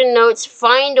production notes.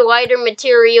 Find lighter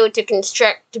material to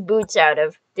construct boots out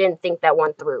of. Didn't think that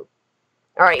one through.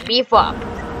 Alright, beef up.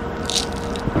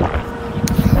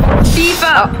 Beef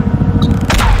up.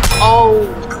 Oh.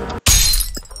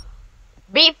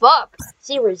 Beef up.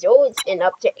 See results in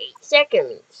up to 8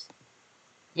 seconds.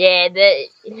 Yeah, that...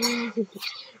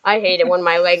 I hate it when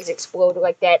my legs explode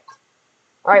like that.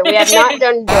 Alright, we have not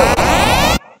done both.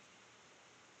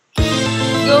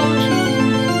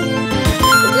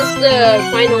 the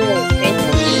Final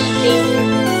Fantasy thing?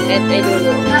 I don't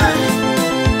know.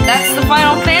 That's the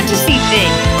Final Fantasy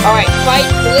thing. Alright, fight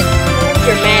Blitz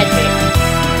or magic?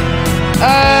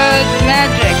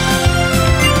 Magic.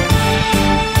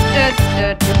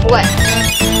 What?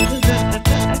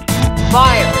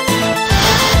 Fire.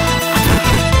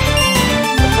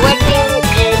 Reflecting and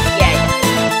yeah.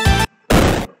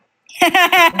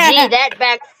 Gee, that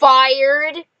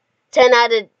backfired. 10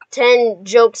 out of 10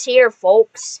 jokes here,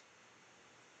 folks.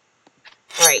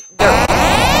 Alright, go.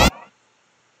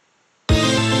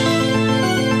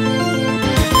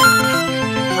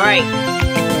 Alright.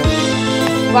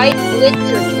 Fight Blitz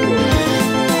or Tool.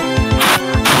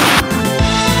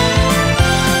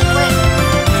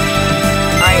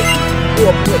 Alright, do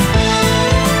a Blitz.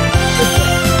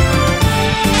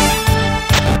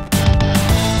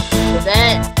 Was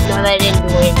that? No, that didn't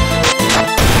do it.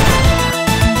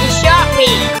 You shot me!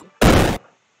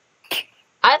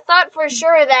 I thought for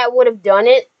sure that would have done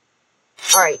it.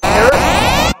 Alright, dirt.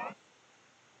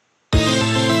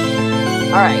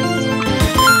 Alright.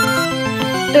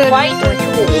 Fight or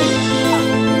tools?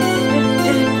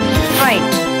 Fight.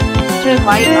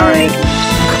 Fight, alright.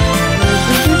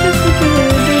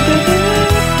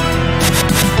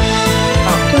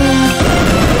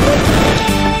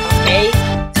 Okay,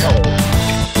 so.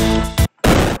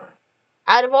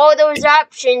 Out of all those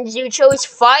options, you chose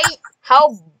fight?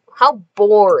 How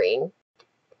boring.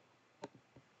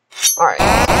 Alright.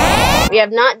 We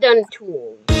have not done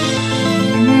tools.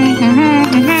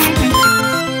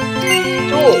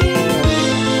 Tools.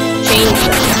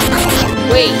 Chainsaw.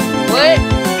 Wait, what?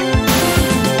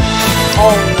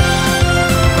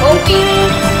 Oh,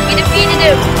 we defeated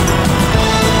him.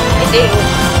 I think.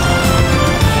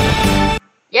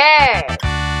 Yeah.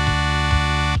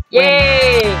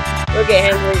 Yay. Look at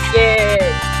Henry. Yeah.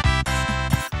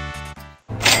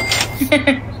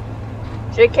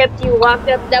 Should have kept you locked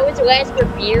up. That was last for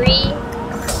Fury.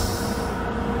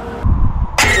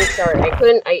 I'm sorry,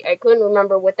 I couldn't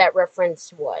remember what that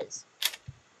reference was.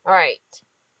 Alright.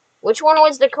 Which one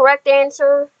was the correct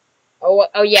answer? Oh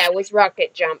yeah, it was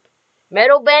Rocket Jump.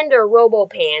 Metal Bend or Robo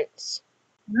Pants?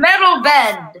 Metal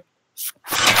Bend!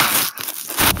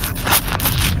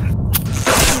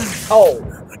 Oh.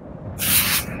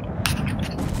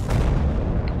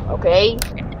 Okay.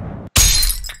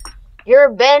 You're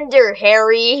a bender,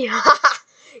 Harry.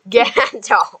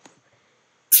 Gandalf.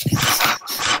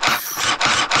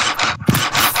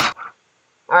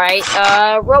 Alright,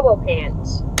 Robo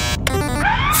Pants.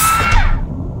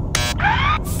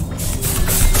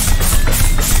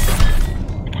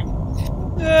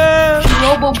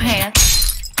 Robo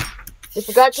Pants. You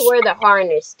forgot to wear the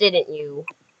harness, didn't you?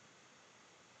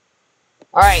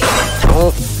 Alright.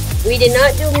 We did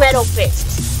not do Metal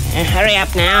Fists. Hurry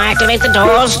up now, activate the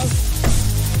doors.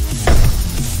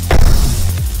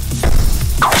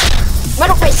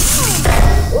 Metal Fist!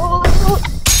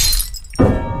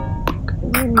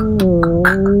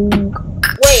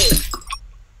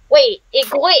 Wait, it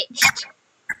glitched.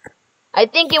 I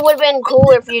think it would have been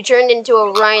cooler if you turned into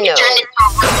a rhino.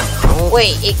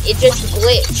 Wait, it just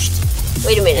glitched.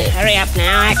 Wait a minute. Hurry up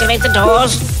now, activate the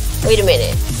doors. Wait a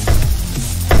minute.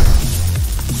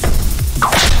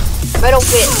 Metal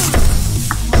Fist.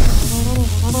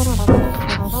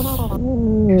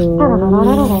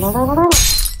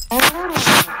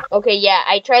 Okay, yeah,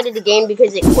 I tried it again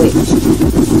because it glitched.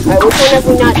 Alright, which one have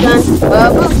we not done?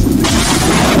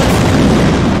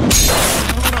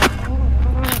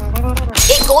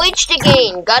 It glitched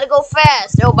again. Gotta go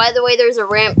fast. Oh, by the way, there's a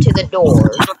ramp to the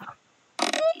door.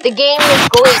 The game is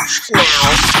glitched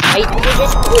now. We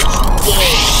just glitched the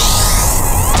game.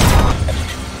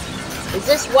 Is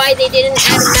this why they didn't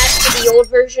add a map to the old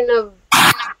version of...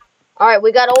 Alright,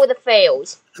 we got all the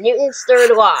fails. Newton's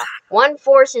third law. One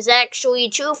force is actually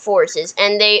two forces,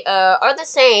 and they are the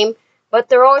same, but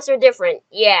they're also different.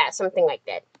 Yeah, something like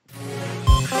that.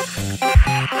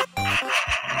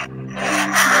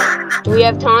 Do we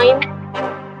have time?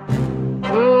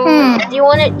 Do you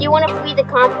wanna flee the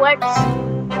complex?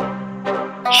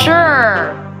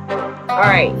 Sure.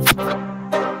 Alright.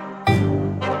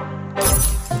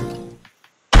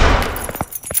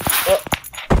 Oh,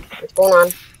 what's going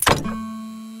on?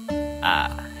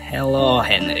 Hello,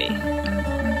 Henry.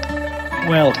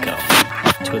 Welcome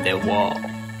to the wall.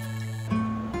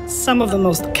 Some of the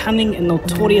most cunning and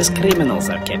notorious criminals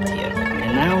are kept here,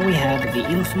 and now we have the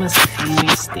infamous Henry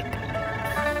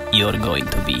Stickmin. You're going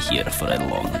to be here for a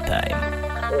long time.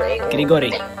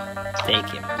 Grigori, take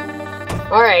him.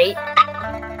 Alright.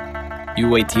 You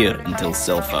wait here until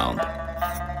cell found.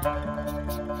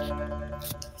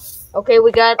 Okay,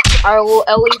 we got our little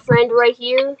Ellie friend right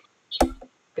here.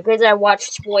 because I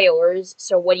watched spoilers,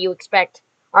 so what do you expect?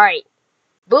 Alright.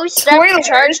 Boost up, Spoilers?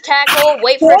 charge tackle,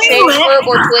 wait for transfer,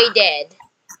 or play dead.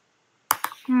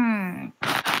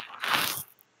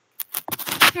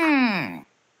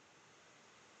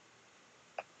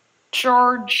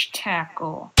 Charge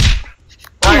tackle.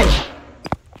 Alright.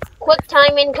 Quick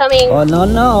time incoming. Oh,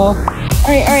 no.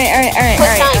 Alright.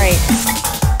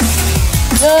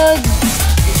 The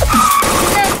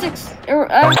gymnastics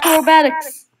or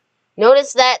acrobatics.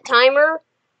 Notice that timer?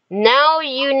 Now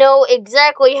you know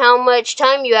exactly how much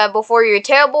time you have before your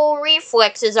terrible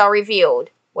reflexes are revealed.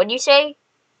 What'd you say?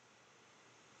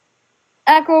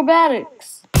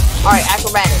 Acrobatics. Alright,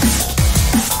 acrobatics.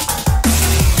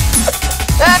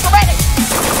 Acrobatics!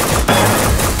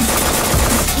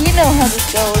 You know how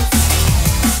this goes.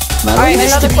 Alright,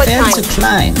 another quick time. To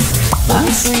climb.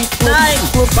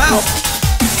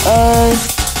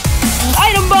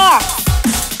 Item box.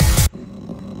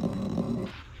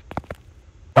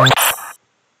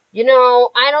 You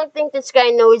know, I don't think this guy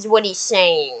knows what he's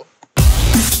saying.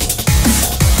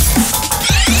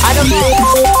 I don't know.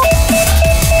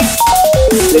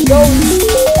 The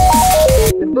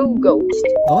ghost. The boo ghost.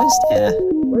 Boys there.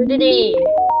 Where did he?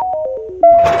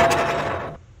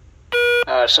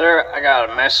 Sir, I got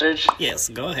a message. Yes,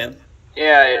 go ahead.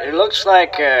 Yeah, it looks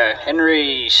like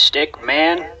Henry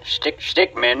Stickmin.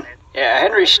 Yeah,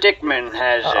 Henry Stickmin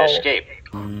has escaped.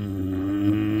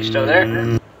 You still there?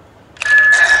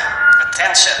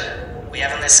 Attention! We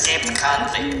have an escaped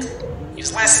convict. He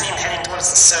was last seen heading towards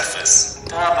the surface.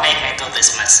 Do not make me do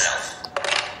this myself.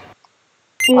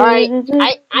 Alright,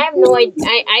 I have no idea.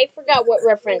 I forgot what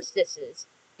reference this is.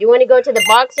 Do you want to go to the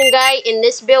boxing guy in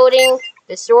this building,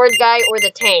 the sword guy, or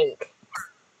the tank?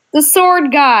 The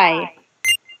sword guy.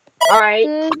 Alright.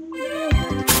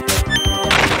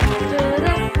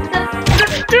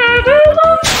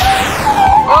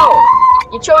 Oh,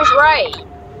 you chose right.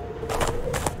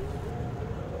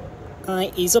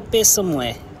 Alright, he's up there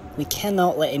somewhere. We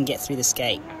cannot let him get through this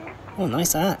gate. Oh,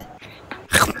 nice art.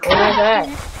 Oh my god.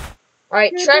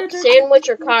 Alright, truck, sandwich,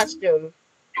 or costume?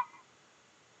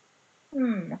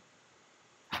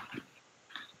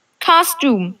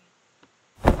 Costume.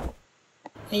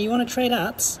 Hey, you want to trade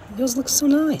arts? Yours looks so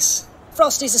nice.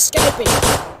 Frosty's escaping!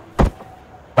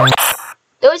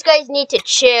 Those guys need to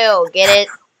chill, get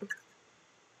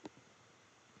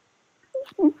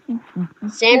it?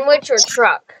 Sandwich or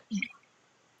truck?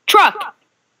 Truck.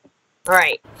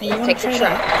 Alright, Hey, you want take to the trade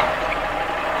truck. art?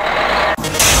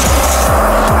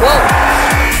 Whoa!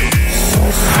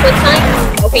 Quick time?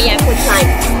 Okay, yeah, quick time.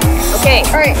 Okay.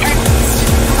 Alright.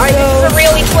 Alright, this is a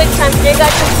really quick time. They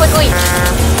got you quickly.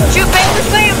 Shoot, bail,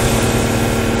 slam!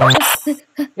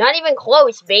 Not even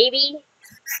close, baby.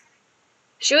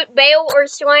 Shoot, bail, or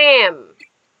slam?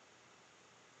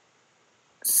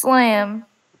 Slam.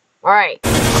 Alright.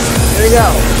 Here we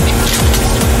go.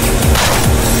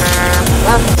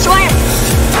 Slam!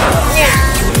 Yeah.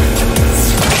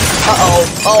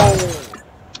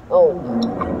 Oh.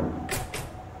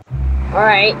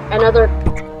 Alright, another.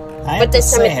 But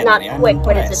this time it's not quick,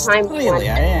 but it's a time one. Really,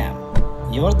 I am.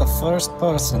 You're the first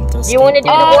person to escape. You want to do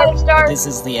the warp star? This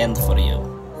is the end for you.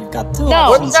 You've got two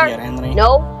No. options Warp here, star? Henry.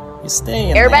 No. You stay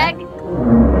in Airbag?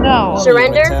 there. No. Or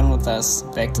Surrender? You return with us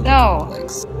back to the No.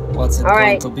 complex. What's it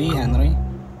Alright. going to be, Henry?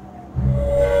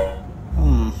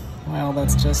 Well,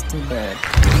 that's just too bad.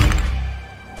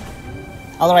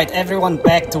 Alright, everyone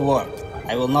back to work.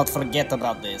 I will not forget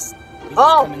about this. This is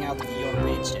coming out of your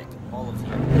paycheck, all of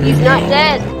you. He's not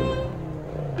dead.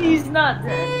 He's not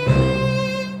dead.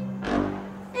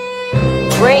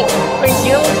 Rank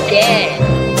presumed dead.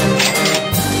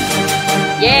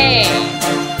 Yay!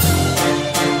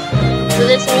 So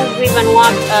this means we've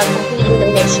unlocked completing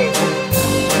the mission.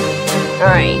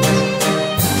 Alright.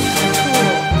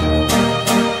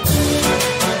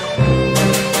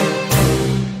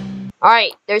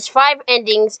 Alright, there's 5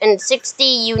 endings and 60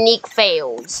 unique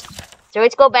fails. So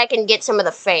let's go back and get some of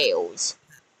the fails.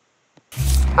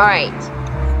 Alright.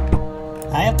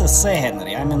 I have to say,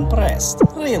 Henry, I'm impressed.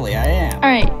 Really, I am.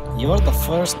 Alright. You're the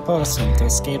first person to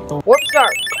escape the... Warp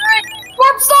start!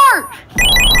 Warp start!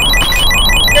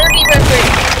 Kirby reference!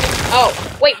 Oh,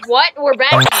 wait, what? We're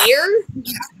back here?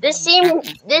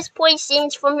 This place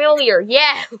seems familiar.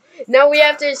 Yeah, now we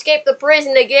have to escape the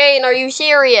prison again. Are you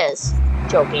serious?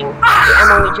 Joking.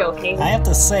 I'm only joking. I have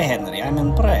to say, Henry, I'm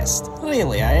impressed.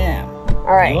 Really, I am.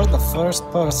 Alright. You're the first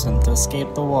person to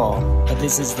escape the wall, but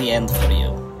this is the end for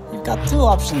you. You've got 2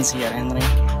 options here, Henry.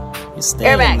 You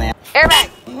stay in there. Airbag!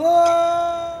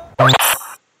 Whoa!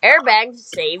 Airbag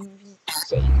save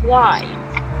lives.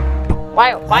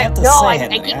 Why? I have to No, say, I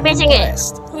Henry, keep I'm missing it.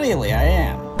 impressed. Really, I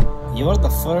am. You're the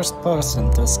first person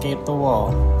to escape the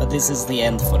wall, but this is the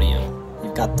end for you.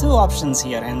 You've got two options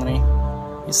here, Henry.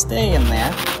 You stay in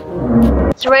there.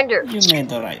 Surrender. You made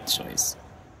the right choice.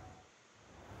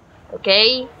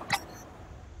 Okay.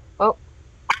 Oh.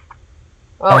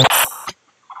 Oh.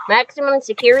 Maximum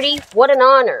security? What an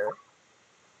honor.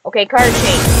 Okay, card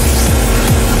change.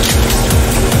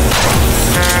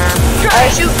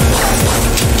 Shoot!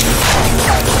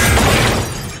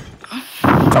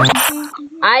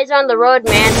 Eyes on the road,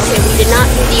 man. Okay, we did not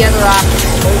do the other option.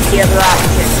 What was the other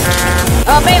option?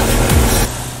 Oh, bail!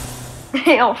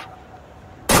 Bail.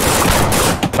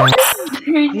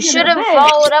 You should have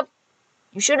followed up.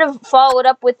 You should have followed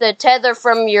up with the tether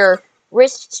from your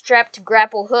wrist-strapped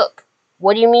grapple hook.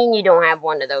 What do you mean you don't have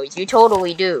one of those? You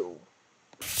totally do.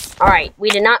 Alright, we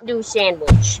did not do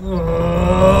sandwich.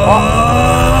 Oh.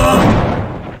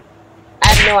 I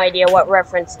have no idea what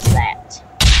reference is that.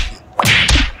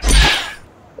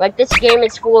 Like, this game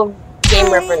is full of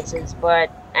game references, but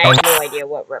I have no idea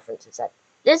what reference is that.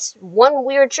 This one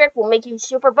weird trick will make you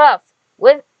super buff.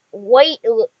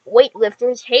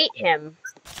 Weightlifters hate him.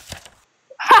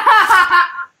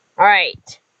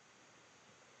 Alright.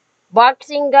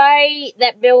 Boxing guy,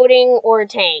 that building, or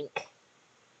tank?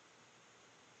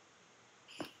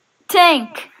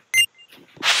 Tank.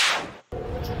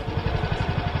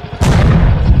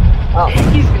 Oh.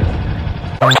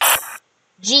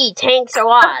 Gee, tanks a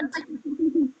lot.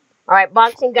 Alright,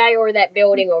 boxing guy or that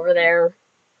building over there?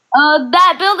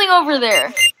 That building over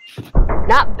there.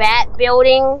 Not bat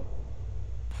building.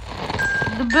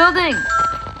 The building.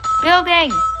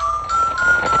 Building.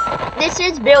 This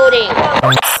is building.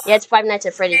 Yeah, it's Five Nights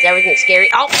at Freddy's. Everything's scary.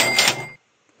 Oh!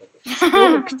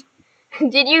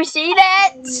 Did you see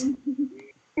that?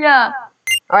 Yeah.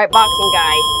 Alright, boxing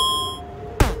guy.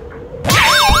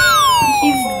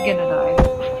 He's gonna die.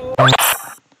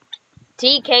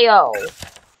 TKO.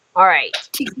 Alright.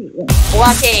 TKO.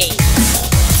 Blockade.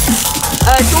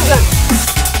 Tool gun.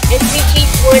 SVT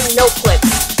wood, no clip.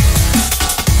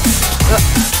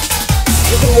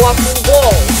 You can walk through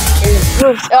walls and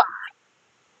roofs.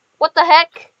 What the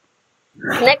heck?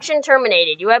 Connection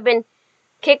terminated. You have been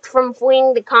kicked from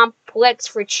fleeing the complex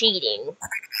for cheating.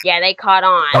 Yeah, they caught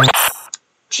on.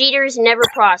 Cheaters never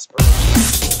prosper.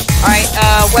 Alright,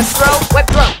 web throw? Web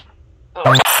throw.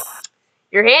 Oh.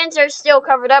 Your hands are still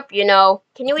covered up, you know.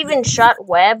 Can you even shot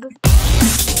web?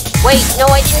 Wait, no,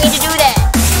 I didn't mean to do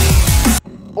that.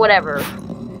 Whatever.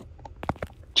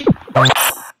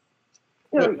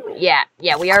 Yeah,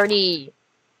 we already...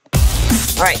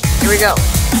 Alright, here we go.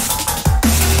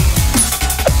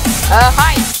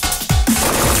 Hi!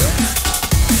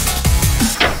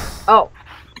 Oh.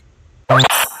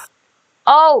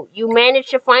 Oh, you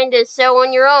managed to find a cell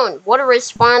on your own. What a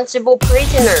responsible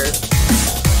prisoner.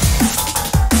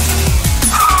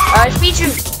 Feature...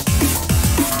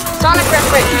 Sonic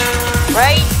reference,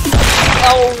 right?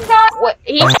 Oh, what?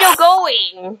 He's still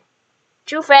going.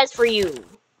 Too fast for you.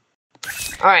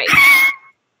 Alright.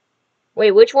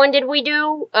 Wait, which one did we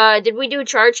do? Did we do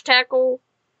charge tackle?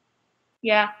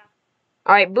 Yeah.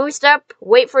 Alright, boost up,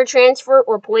 wait for transfer,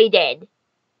 or play dead.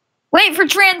 Wait for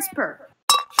transfer.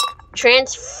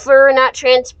 Transfer, not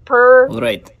transfer.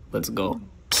 Alright, let's go.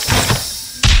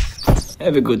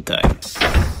 Have a good time.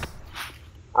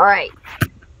 Alright.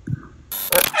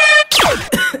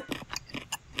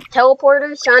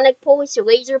 Teleporter, sonic pulse,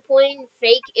 laser point,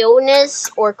 fake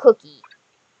illness, or cookie?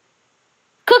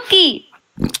 Cookie.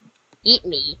 Eat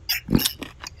me.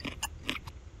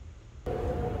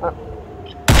 Ow.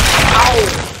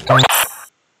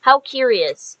 How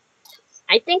curious.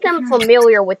 I think I'm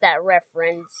familiar with that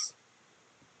reference.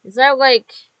 Is that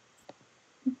like...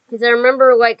 Because I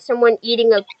remember like someone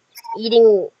eating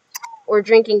or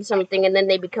drinking something and then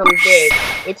they become big.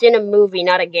 It's in a movie,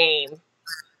 not a game.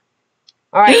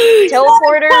 Alright,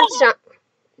 teleporter,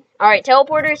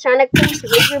 teleporter, sonic pulse,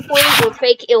 laser point, or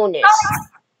fake illness?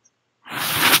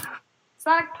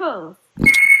 Sonic pulse.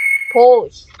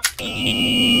 Pulse.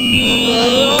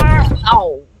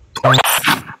 Ow.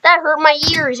 That hurt my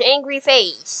ears, angry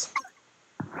face.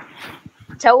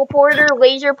 Teleporter,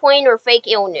 laser point, or fake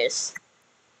illness?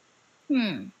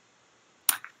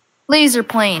 Laser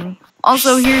plane.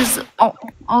 Also, here's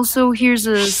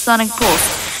a sonic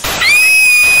pulse.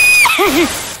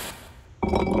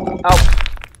 Oh.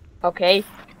 Okay.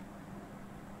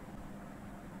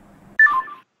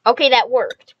 Okay, that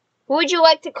worked. Who would you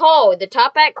like to call? The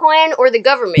Top Hat Clan or the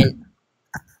government?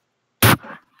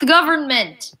 The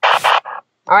government.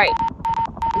 Alright.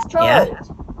 It's Charles. Yeah?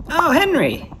 Oh,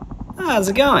 Henry. Oh, how's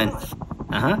it going?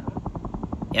 Uh-huh.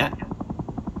 Yeah.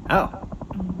 Oh.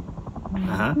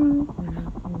 Uh-huh.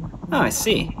 Oh, I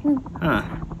see. Huh.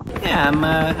 Yeah,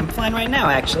 I'm flying right now,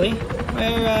 actually.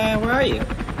 Where are you?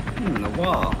 The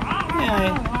wall.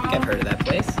 Yeah, I think I've heard of that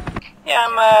place. Yeah,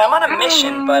 I'm on a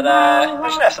mission, but we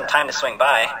should have some time to swing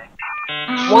by.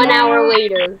 1 hour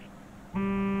later.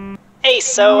 Hey,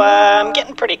 so, I'm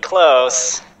getting pretty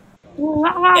close.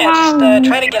 Yeah, just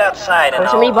try to get outside and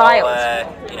There's so many bios.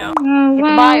 you know. Get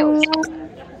the bios.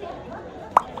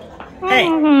 Hey.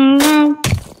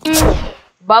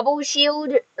 Bubble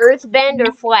shield, earthbend,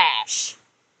 or flash?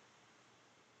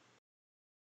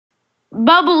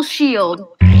 Bubble shield.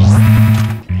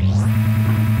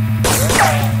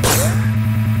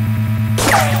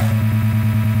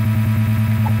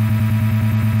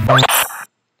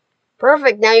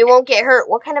 Perfect, now you won't get hurt.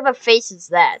 What kind of a face is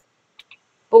that?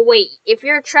 But wait, if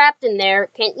you're trapped in there,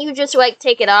 can't you just, like,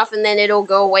 take it off and then it'll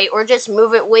go away? Or just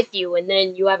move it with you and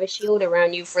then you have a shield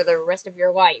around you for the rest of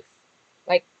your life?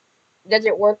 Like, does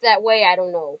it work that way? I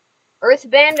don't know.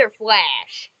 Earthbend or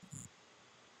flash?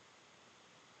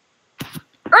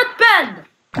 Earthbend!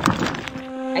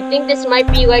 I think this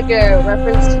might be like a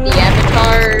reference to the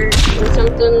Avatar or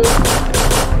something.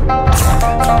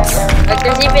 Like,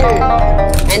 there's even...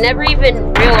 I never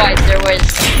even realized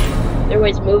there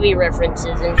was movie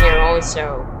references in here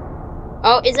also.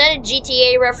 Oh, is that a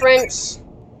GTA reference?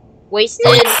 Wasted?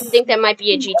 I think that might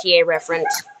be a GTA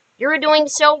reference. You're doing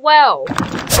so well.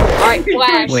 Alright,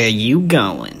 Flash. Where you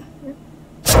going?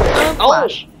 Oh!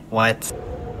 What?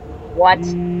 What?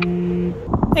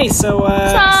 Hey, so,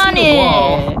 I see the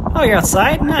wall. Oh, you're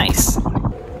outside? Nice.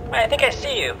 I think I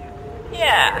see you.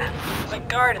 Yeah, there's a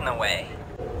guard in the way.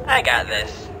 I got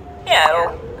this.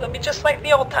 Yeah, it'll be just like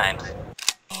the old times.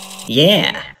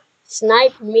 Yeah.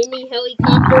 Snipe, mini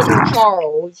helicopter, and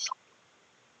Charles.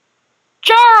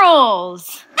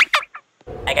 Charles!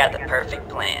 I got the perfect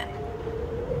plan.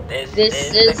 This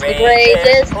is the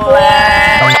greatest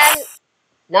plan!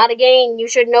 Not again, you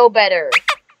should know better.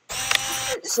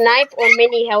 Snipe or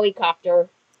mini helicopter?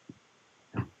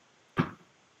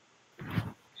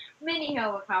 Mini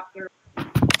helicopter.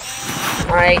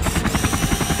 Alright.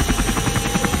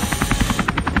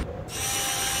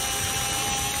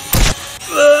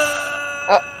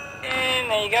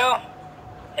 And there you go.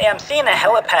 Hey, I'm seeing a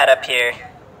helipad up here.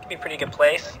 Could be a pretty good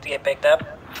place to get picked up.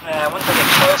 Once I get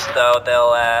close, though,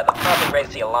 they'll probably raise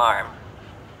the alarm.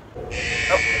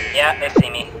 Oh, yeah, they see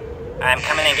me. I'm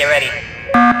coming in, get ready.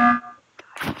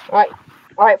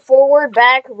 Alright, forward,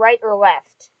 back, right, or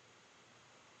left?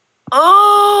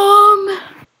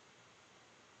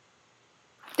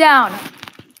 Down.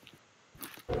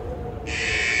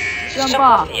 Jump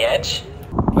off. The edge.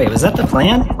 Wait, was that the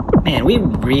plan? Man, we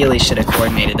really should have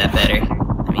coordinated that better.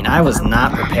 I mean, I was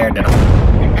not prepared at all.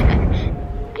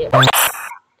 Yeah.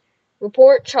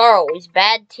 Report Charles,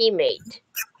 bad teammate.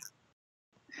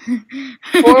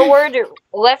 Forward,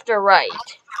 left, or right?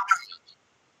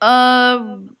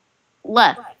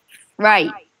 Left.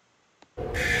 Right.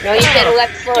 No, you said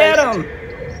left first. Get him!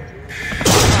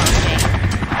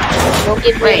 Don't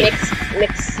give me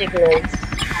mixed signals.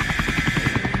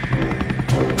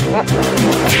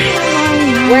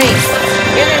 Wait.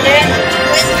 Internet.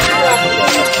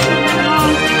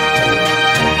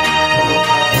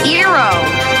 Hero.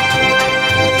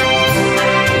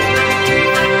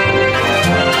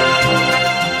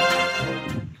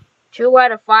 2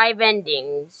 out of 5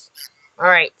 endings.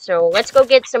 Alright, so let's go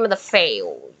get some of the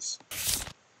fails.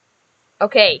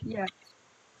 Okay. Yeah.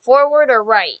 Forward or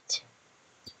right?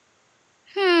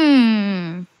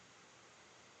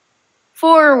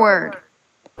 Forward.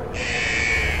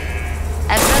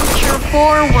 Adventure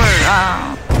forward.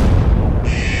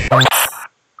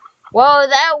 Well,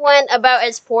 that went about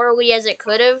as poorly as it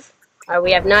could have.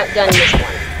 We have not done this one.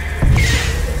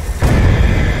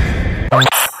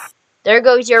 There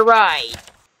goes your ride.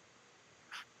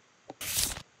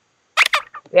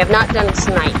 We have not done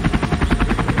snipe.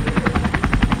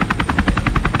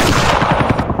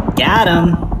 Got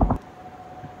him.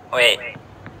 Wait.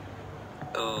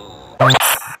 Ooh.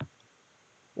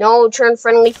 No, turn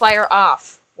friendly fire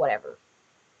off. Whatever.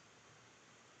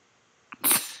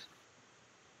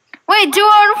 Wait, 2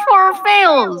 out of 4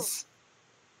 fails.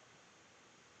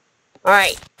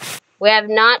 Alright. We have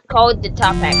not called the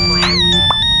top hack plan.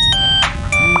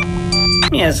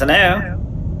 Yes, hello.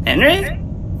 Henry?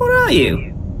 Where are you?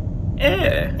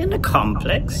 In the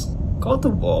complex. Called the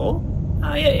wall?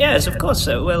 Oh, yes, of course,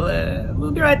 sir.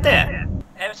 We'll be right there.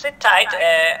 Sit tight.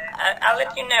 I'll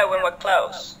let you know when we're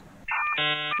close.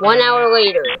 1 hour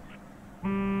later.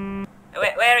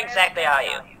 Where exactly are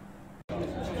you?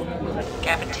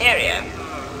 Cafeteria.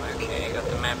 Okay, got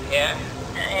the map here.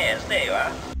 Yes, there you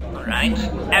are. Alright.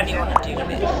 How do you want to do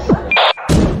this?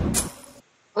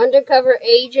 Undercover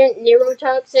agent,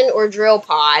 neurotoxin, or drill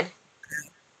pod?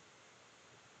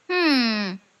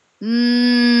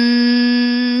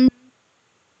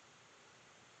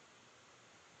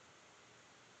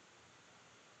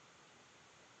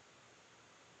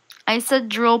 I said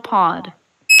drill pod.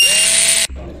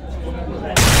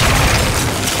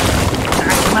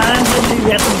 Come on, Henry,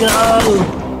 we have to go.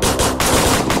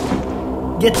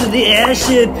 Get to the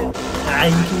airship. You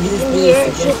can use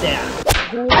this to get there.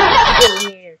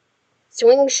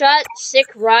 Swing shot, stick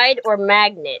ride, or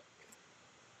magnet?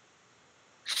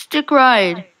 Stick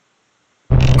ride.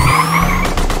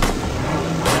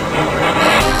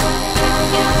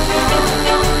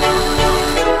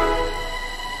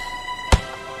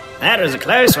 That was a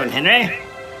close one, Henry.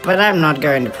 But I'm not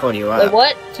going to pull you up. Wait,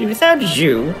 what? See, without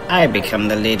you, I become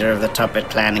the leader of the Tuppet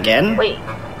clan again. Wait.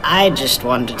 I just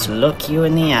wanted to look you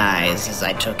in the eyes as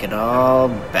I took it all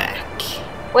back.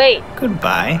 Wait.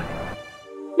 Goodbye.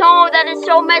 No, that is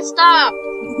so messed up.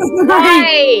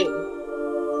 Why?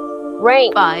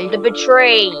 Rank. Bye. The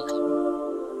betrayed.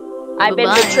 I've been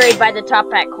Bye-bye. betrayed by the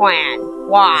Tuppet clan.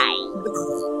 Why?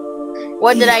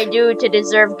 What did I do to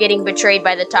deserve getting betrayed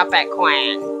by the Tuppet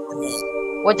clan?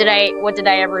 What did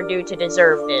I ever do to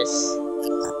deserve this?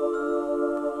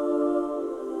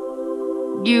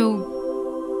 You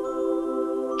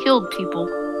killed people.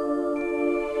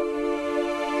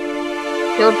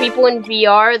 Killed people in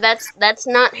VR? That's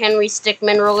not Henry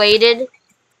Stickmin related.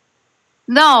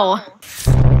 No.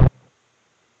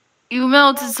 You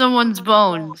melted someone's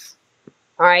bones.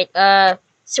 Alright,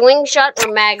 swing shot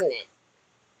or magnet?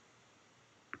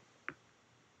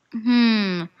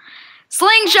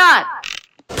 Slingshot!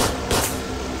 Get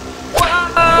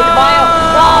the bio.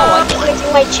 No, I keep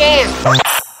missing my chance.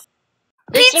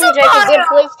 This Pizza seems like a good Potter!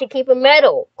 place to keep a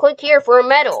medal. Click here for a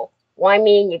medal. Well, I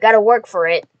mean, you gotta work for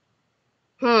it.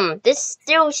 This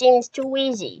still seems too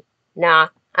easy. Nah,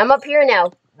 I'm up here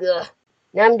now. Ugh.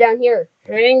 Now I'm down here.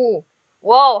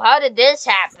 Whoa, how did this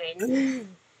happen?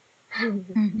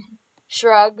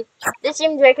 Shrug. This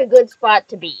seems like a good spot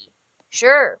to be.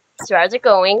 Sure. So how's it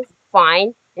going?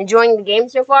 Fine. Enjoying the game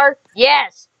so far?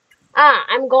 Yes.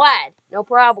 I'm glad. No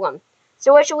problem.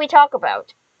 So what should we talk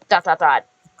about? ...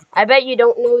 I bet you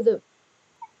don't know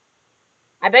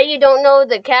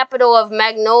the capital of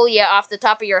Magnolia off the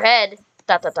top of your head. ...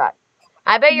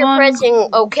 I bet you're pressing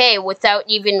OK without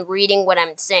even reading what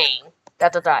I'm saying. ...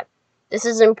 This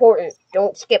is important.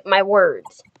 Don't skip my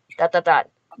words. ...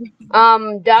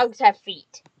 Dogs have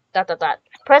feet. ...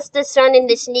 Press the sun in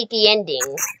the sneaky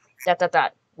ending. ...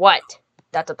 What? ...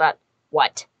 What? ...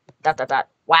 What? ...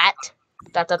 What? ...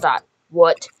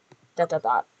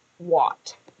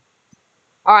 What?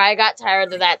 Alright, I got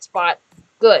tired of that spot.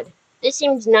 Good. This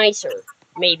seems nicer.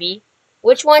 Maybe.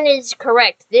 Which one is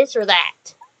correct, this or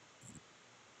that?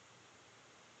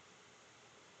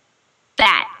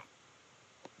 That.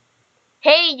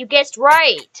 Hey, you guessed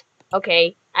right!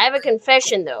 Okay, I have a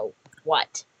confession though.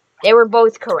 What? They were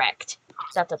both correct. ...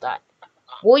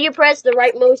 Will you press the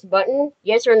rightmost button?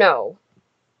 Yes or no?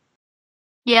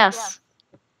 Yes.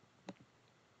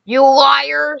 You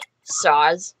liar!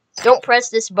 Saws. Don't press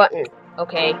this button,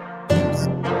 okay?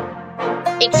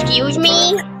 Excuse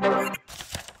me?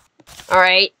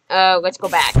 Alright, let's go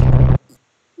back.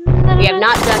 We have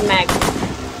not done magnet.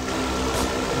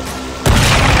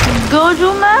 Go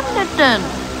to magnet then.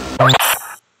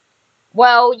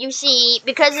 Well, you see,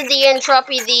 because of the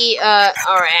entropy,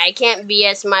 alright, I can't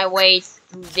BS my way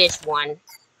through this one.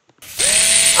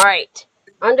 Alright.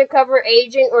 Undercover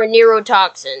agent or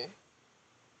neurotoxin?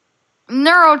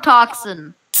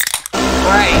 Neurotoxin.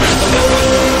 Alright.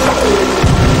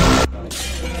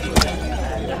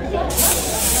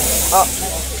 Oh.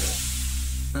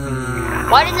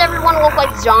 Why does everyone look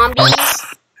like zombies?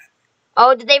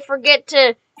 Oh, did they forget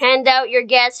to hand out your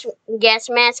gas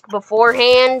mask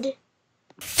beforehand?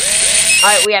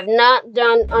 Alright, we have not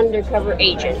done undercover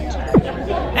agent.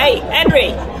 Hey,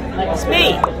 Henry! It's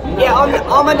me! Yeah,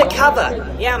 I'm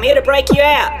undercover. Yeah, I'm here to break you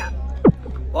out.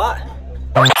 What?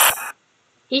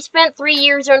 He spent 3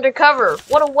 years undercover.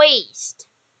 What a waste.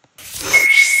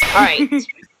 Alright.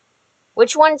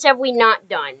 Which ones have we not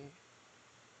done?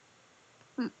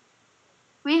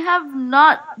 We have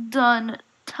not done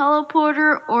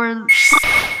teleporter or...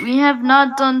 We have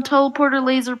not done teleporter,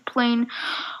 laser plane,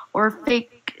 or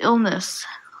fake illness.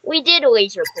 We did a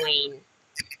laser plane.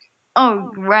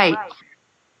 Oh, right.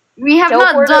 We have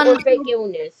Teleporter not done... or fake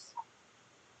illness.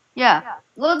 Yeah.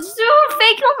 Let's do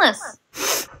fake illness.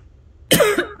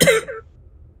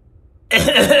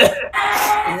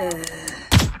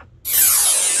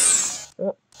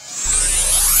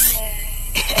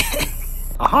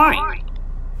 Ahoy!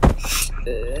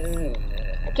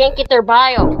 I can't get their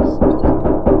bios.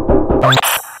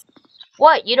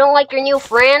 What? You don't like your new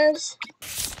friends?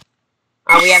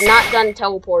 We have not done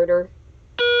teleporter.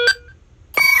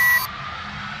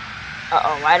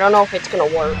 Uh-oh, I don't know if it's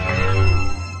gonna work.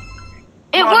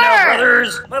 It worked!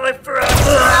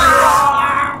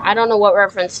 I don't know what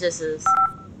reference this is.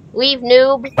 Leave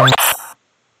noob.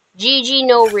 GG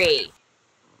no re.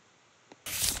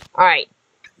 Alright.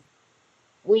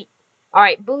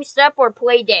 Alright, boost up or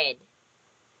play dead?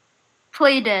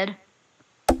 Play dead.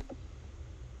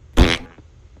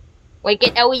 Wait,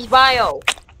 get Ellie's bio.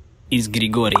 Is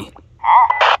Grigori.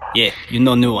 Yeah, you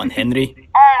know new one, Henry.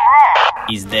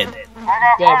 He's dead.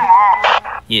 Dead.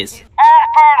 Yes.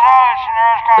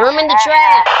 Throw him in the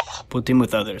trash. Put him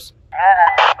with others.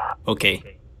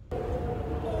 Okay.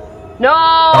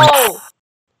 No!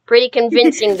 Pretty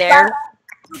convincing there.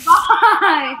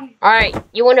 Bye! Alright,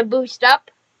 you want to boost up?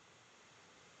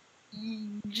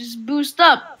 Just boost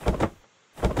up.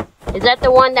 Is that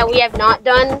the one that we have not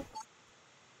done?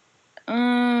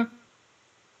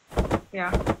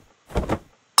 Yeah.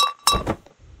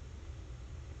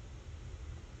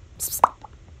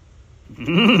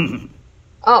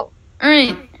 Oh.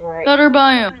 Alright. Alright. Got her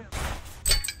bio.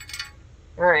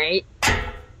 Alright.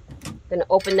 Gonna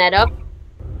open that up.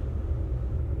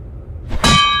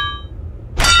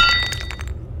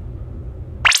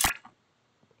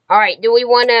 Alright, do we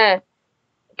want to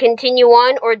continue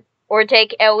on or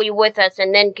take Ellie with us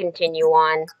and then continue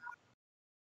on?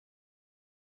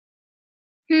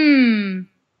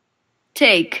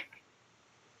 Take.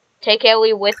 Take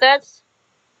Ellie with us?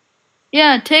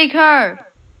 Yeah, take her.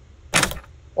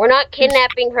 We're not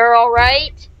kidnapping her,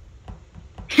 alright?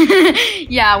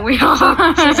 Yeah, we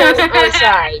are. She's on our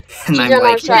side. And She's I'm on our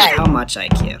like, here's side. how much I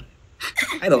care.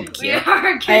 I don't We care.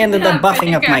 are I ended up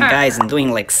buffing up my kidnapping her. guys and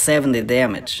doing like 70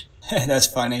 damage. That's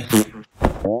funny.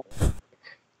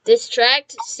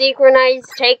 Distract, synchronize,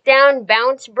 takedown,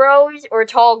 bounce bros, or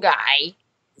tall guy?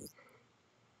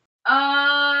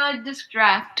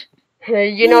 Distract.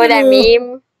 You know that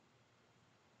meme?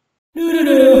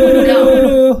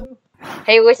 No.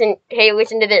 Hey, listen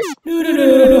to this.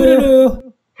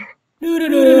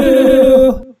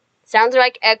 Sounds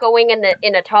like echoing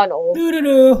in a tunnel.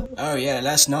 Oh yeah,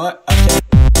 last night.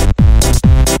 Okay.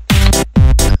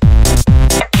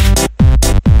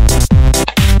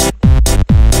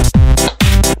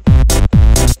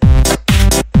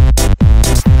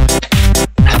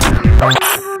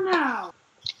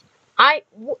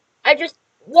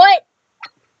 What?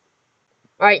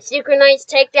 Alright, synchronize,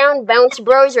 takedown, bounce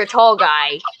bros, or tall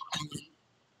guy?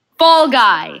 Fall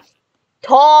guy.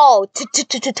 Tall.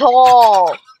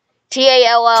 Tall.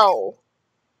 T-A-L-L.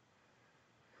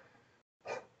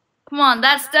 Come on,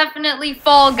 that's definitely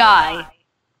Fall Guy.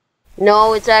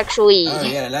 No, it's actually... Oh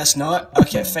yeah, last night I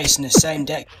kept facing the same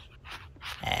deck.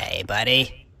 Hey,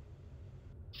 buddy.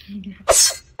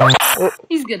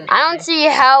 He's good at I don't see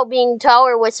how being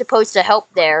taller was supposed to help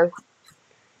there.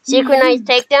 Synchronize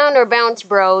takedown or bounce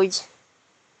bros?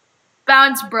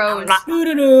 Bounce Bros.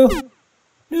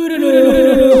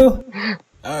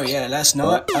 Oh yeah, last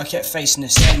night I kept facing the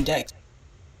same deck.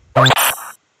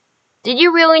 Did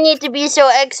you really need to be so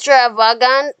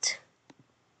extravagant?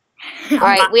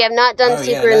 Alright, we have not done Oh,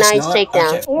 yeah, synchronized last night I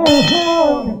takedown. kept-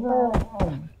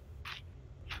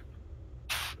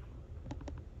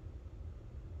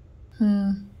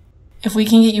 If we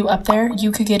can get you up there,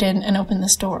 you could get in and open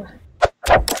this door.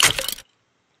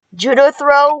 Judo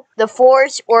throw, the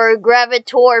force, or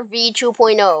Gravitor V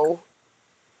 2.0?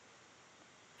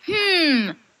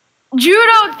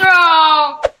 Judo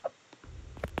throw!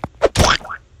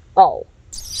 Oh.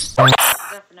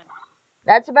 Definitely.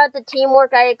 That's about the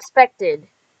teamwork I expected.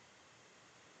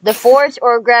 The force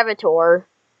or Gravitor?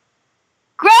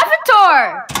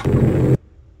 Gravitor!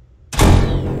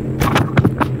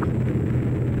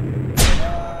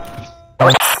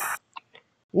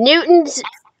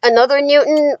 Another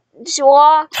Newton's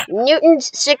law?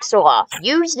 Newton's sixth law.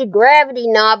 Use the gravity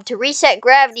knob to reset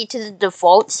gravity to the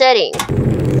default setting.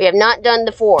 We have not done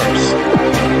the force.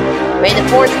 May the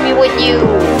force be with you.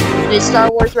 This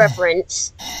Star Wars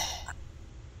reference.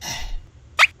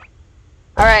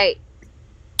 Alright.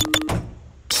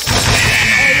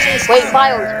 Wait,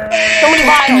 bios. So many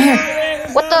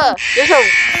bios. What the? There's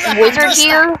a wizard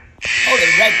here? Hold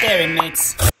it right there,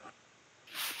 inmates.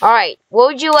 Alright,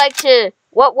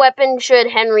 what weapon should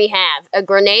Henry have? A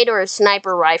grenade or a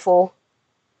sniper rifle?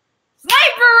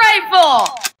 Sniper rifle!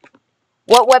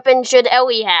 What weapon should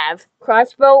Ellie have?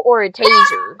 Crossbow or a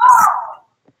taser?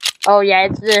 Oh yeah,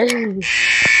 it's the...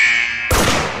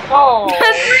 Oh.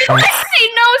 That's 360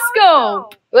 no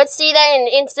scope! Let's see that in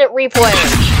instant replay.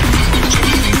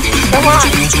 Come on.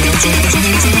 Can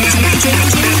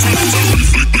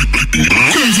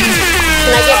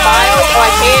I get bios? Oh,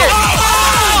 I can't.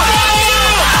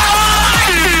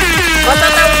 I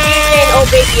thought that was using, oh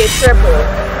baby, a triple.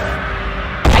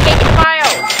 I can't get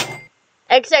bios.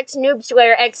 XX Noob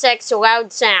Slayer, XX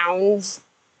Loud Sounds.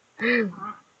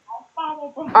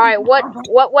 Alright,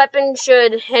 what weapon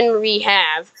should Henry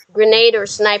have? Grenade or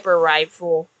sniper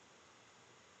rifle?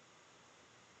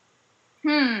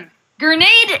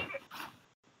 Grenade.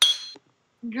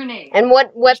 Grenade. And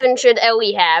what weapon should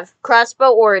Ellie have?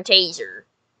 Crossbow or a taser?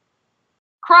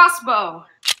 Crossbow.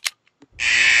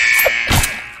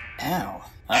 Ow.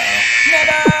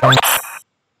 Uh-oh.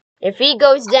 If he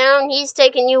goes down, he's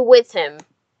taking you with him.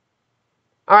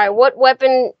 Alright, what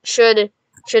weapon should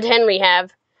Henry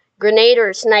have? Grenade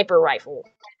or sniper rifle?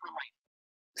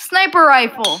 Sniper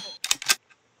rifle.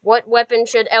 What weapon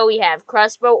should Ellie have?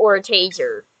 Crossbow or a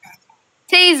taser?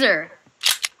 Taser.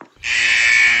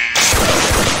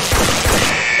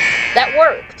 That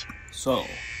worked. So,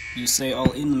 you say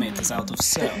all inmate is out of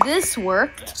cell. This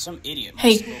worked. Yeah, some idiot.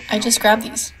 Hey, I just grabbed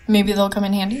these. Maybe they'll come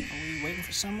in handy. Are we waiting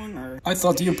for someone, or? I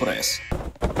thought you press.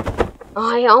 Oh,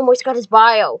 I almost got his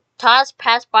bio. Toss,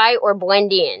 pass by, or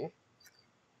blend in?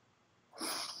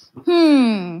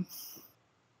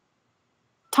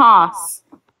 Toss.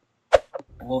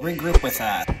 We'll regroup with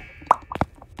that.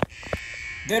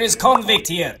 There is convict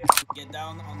here. Get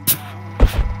down on ground.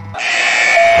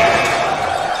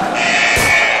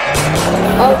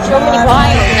 Oh, so many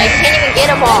bios, and I can't even get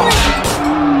them all.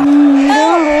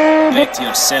 Back to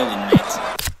your cell, inmate.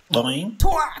 Boing.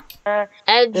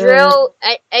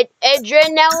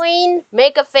 Adrenaline,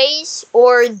 make a face,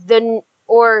 or the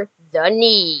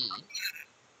knee.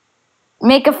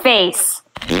 Make a face.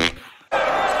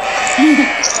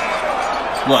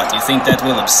 What, you think that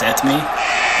will upset me?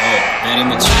 Oh, very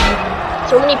much.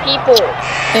 So many people.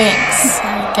 Thanks,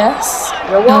 I guess.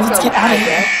 You're welcome. Let's get out of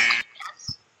here.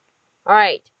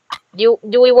 Alright. Do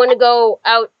we want to go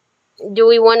out? Do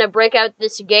we want to break out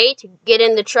this gate, get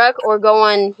in the truck, or go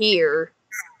on here?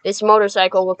 This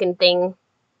motorcycle looking thing.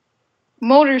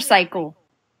 Motorcycle.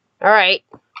 Alright.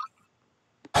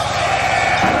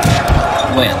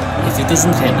 Well, if it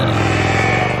isn't Henry.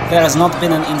 There has not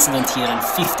been an incident here in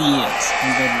 50 years,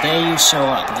 and the day you show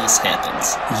up, this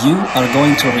happens. You are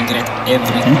going to regret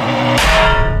everything.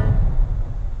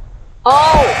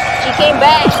 Oh, she came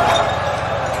back.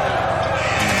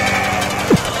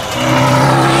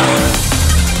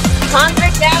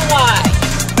 Convict ally.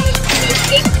 He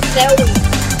escaped the cell.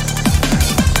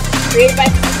 Created by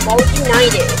Small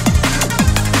United.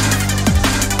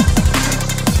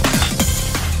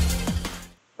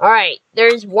 Alright,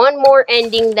 there's one more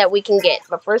ending that we can get,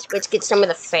 but first let's get some of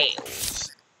the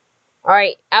fails.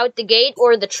 Alright, out the gate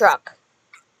or the truck?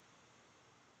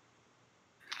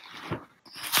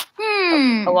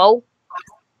 Hello?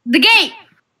 The gate!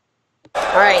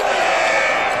 Alright.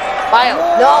 Bio,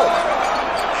 no!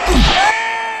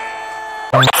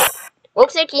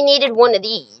 Looks like he needed one of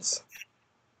these.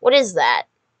 What is that?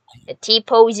 A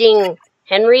T-posing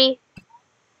Henry?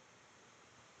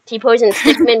 T-posing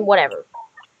Stickmin, whatever.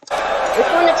 Which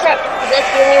one to truck? That's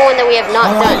the only one that we have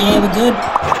not done. Yeah, we're good.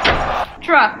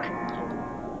 Truck.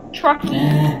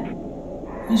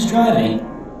 Trucking. Who's driving?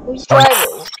 Who's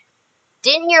driving?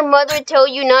 Didn't your mother tell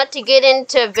you not to get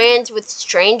into vans with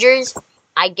strangers?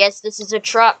 I guess this is a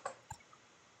truck.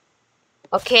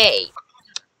 Okay.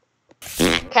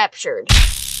 Captured.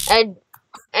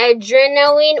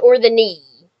 Adrenaline or the knee?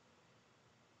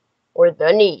 Or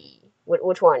the knee?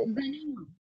 Which one?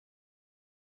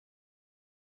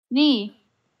 Knee.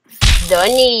 The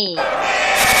knee.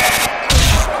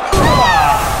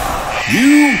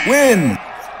 You win.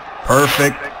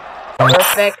 Perfect.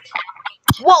 Perfect.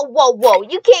 Whoa, whoa, whoa.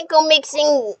 You can't go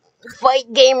mixing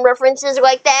fight game references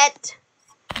like that.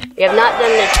 We have not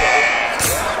done this one.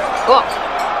 Oh.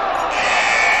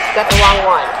 Got the wrong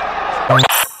one.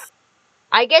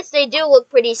 I guess they do look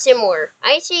pretty similar.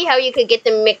 I see how you could get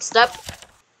them mixed up.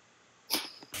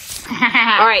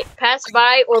 Alright, pass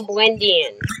by or blend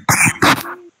in?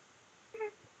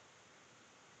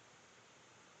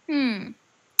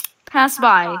 Pass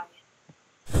by.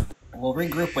 We'll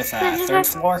regroup with third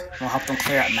floor. We'll help them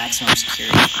clear out maximum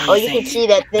security. Oh, you can see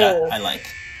that thing. I like.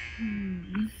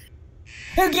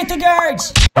 Who get the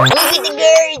guards? Who get the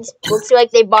guards? Looks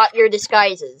like they bought your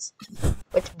disguises.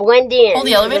 Let's blend in. Hold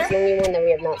the elevator? That's the only one that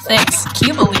we have not done. Thanks. Can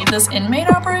you believe this inmate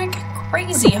outbreak?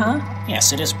 Crazy, huh?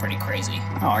 Yes, it is pretty crazy.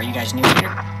 Oh, are you guys new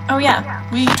here? Oh yeah,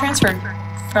 we transferred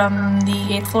from the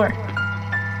 8th floor.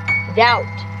 Doubt.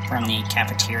 From the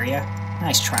cafeteria?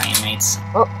 Nice try, inmates.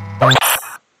 Oh.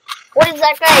 What is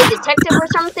that guy? A detective or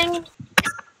something?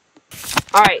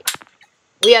 Alright.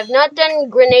 We have not done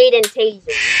grenade and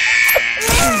taser.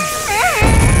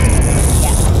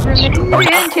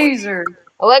 Grenade and taser.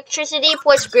 Electricity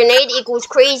plus grenade equals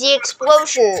crazy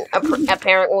explosion,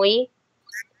 apparently.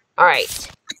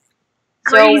 Alright.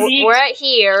 So, we're at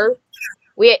here.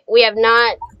 We have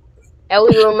not...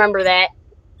 Ellie will remember that.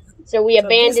 So we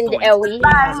abandoned Ellie.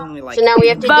 So now we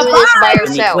have to do this by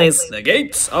ourselves. The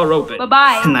gates are open.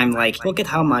 Bye-bye. And I'm like, look at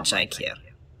how much I care.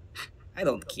 I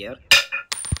don't care.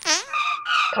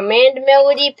 Command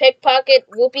melody, pickpocket,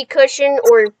 whoopee cushion,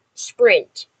 or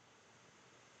sprint?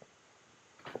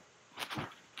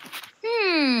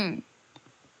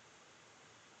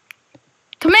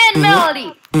 Command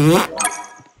melody.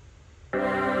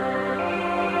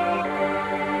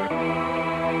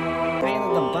 I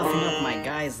ended up buffing up my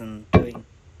guys and doing...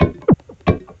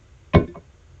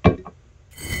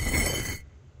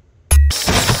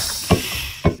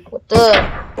 What the?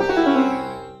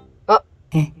 Oh.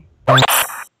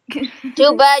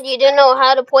 Too bad you didn't know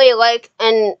how to play like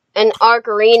an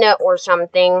ocarina or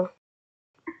something.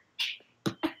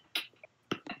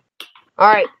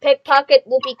 Alright, pickpocket,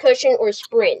 whoopee cushion, or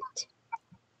sprint?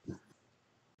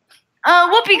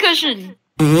 Whoopee cushion.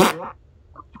 I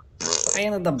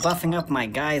ended up buffing up my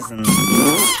guys and...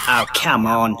 Oh, come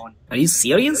on. Are you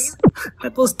serious?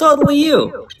 That was totally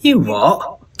you. You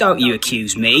what? Don't you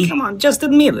accuse me. Come on, just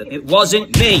admit it. It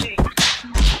wasn't me.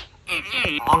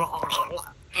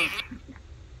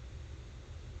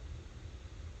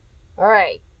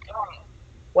 Alright.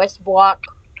 West block.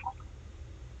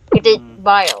 Get it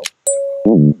bio.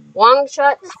 Long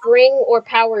shot, spring, or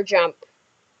power jump?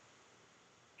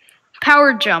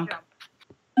 Power jump.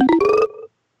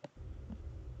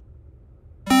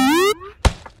 I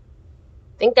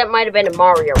think that might have been a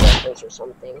Mario reference or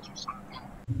something.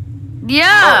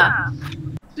 Yeah. Oh.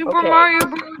 Super Mario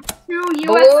Bros. 2 USA.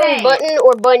 Balloon, button,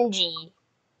 or bungee?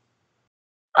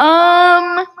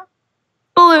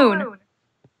 Balloon.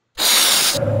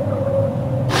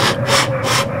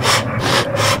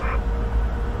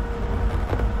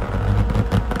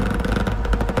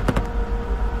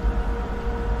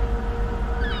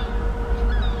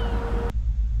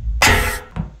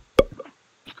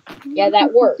 Yeah,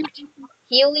 that worked.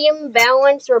 Helium,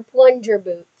 balance, or plunger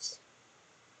boots?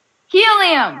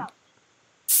 Helium.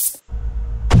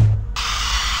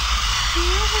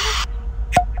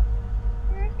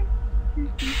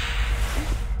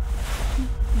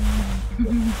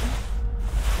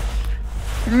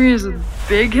 Henry has a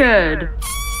big head.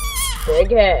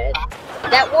 Big head.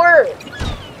 That worked.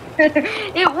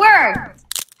 It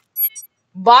worked.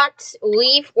 Box,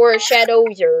 leaf, or a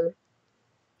shadowzer?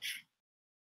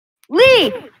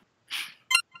 Leaf.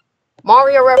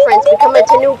 Mario reference, become a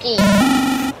tanuki. I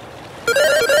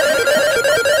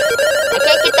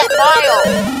can't get that file.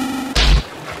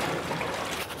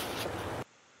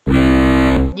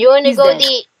 Do you want to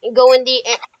go in the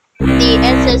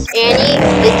SS Annie,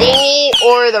 the dinghy,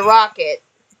 or the rocket?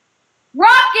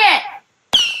 Rocket.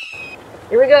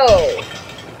 Here we go.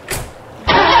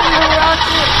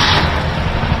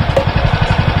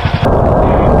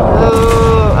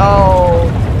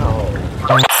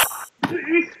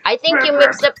 I think you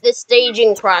mixed up the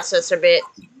staging process a bit.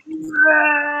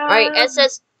 Alright,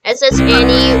 SS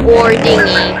Annie or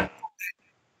dinghy?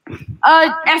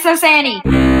 SS Annie.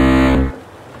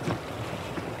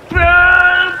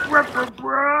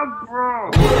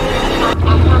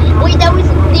 Wait, that was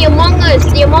the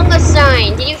Among Us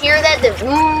sign. Did you hear that?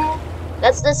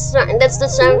 That's the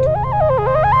sound.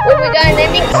 What, we got an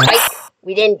ending?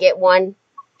 We didn't get one.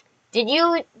 Did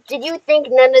you think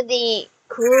none of the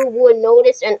crew would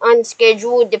notice an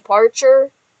unscheduled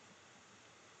departure?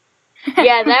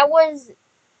 Yeah, that was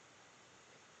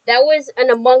an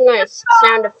Among Us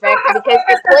sound effect because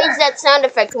it plays that sound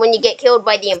effect when you get killed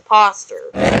by the imposter.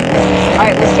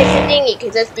 Alright, let's take the dinghy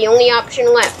because that's the only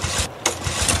option left.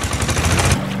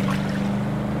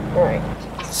 Alright.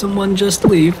 Someone just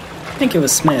leave? I think it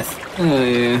was Smith. Oh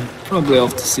yeah, probably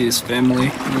off to see his family.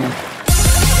 Yeah.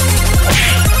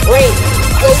 Wait,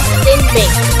 ghost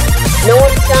inmate. No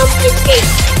one saw me escape.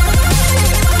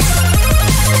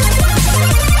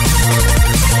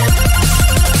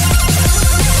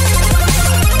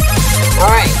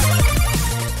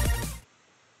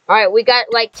 Alright, we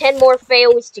got like 10 more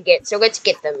fails to get, so let's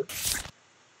get them.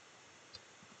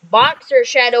 Box or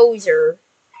shadowzer?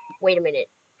 Wait a minute.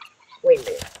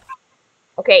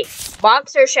 Okay,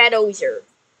 box or shadowzer?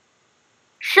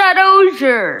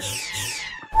 Shadowzer.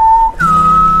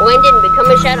 Blendon,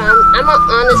 become a shadow. I'm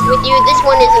honest with you, this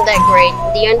one isn't that great.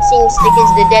 The unseen stick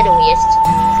is the deadliest.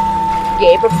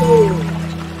 Game approved.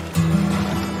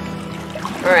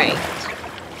 Alright.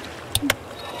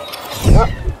 Oh.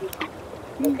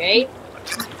 Okay.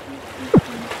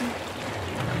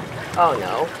 Oh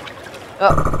no.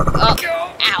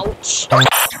 Oh, ouch.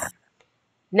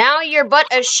 Now you're but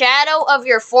a shadow of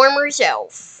your former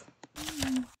self.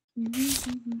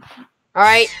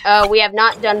 Alright, we have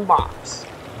not done box.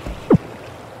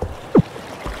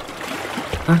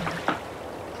 Huh?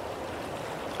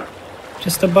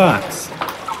 Just a box.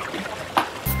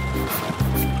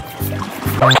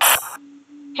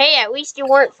 Hey, at least you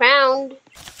weren't found.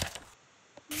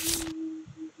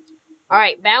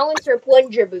 Alright, balance or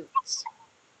plunger boots?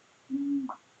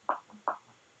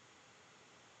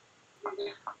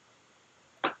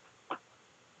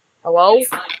 Hello?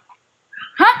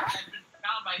 Huh?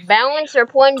 Balance or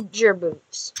plunger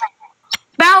boots?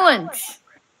 Balance.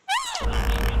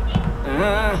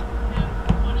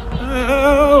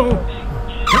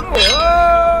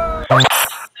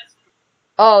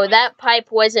 Oh, that pipe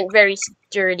wasn't very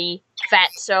sturdy,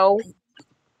 fatso.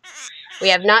 We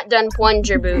have not done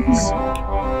plunger boots.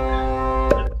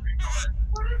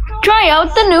 Try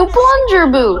out the new plunger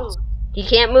boots. He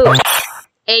can't move.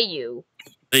 Hey, you.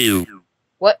 Hey, you.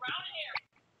 What?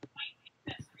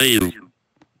 Hey, you.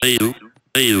 Hey, you.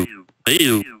 Hey, you. Hey,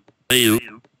 you. Hey, you.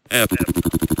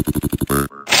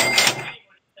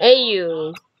 Hey,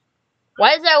 you.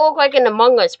 Why does that look like an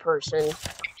Among Us person?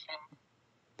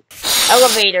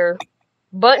 Elevator.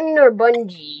 Button or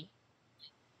bungee?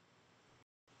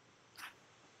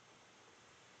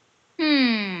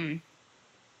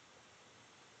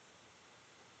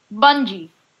 Bungee.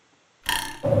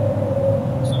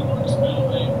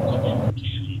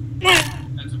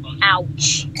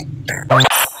 Ouch.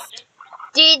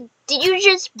 Did you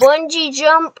just bungee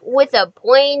jump with a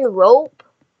plain rope?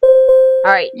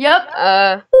 Alright. Yep.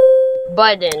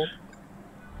 Button.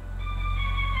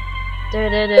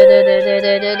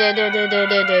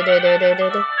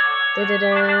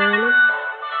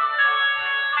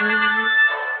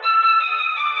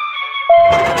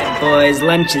 Boys,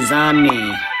 lunch is on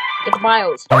me. Get the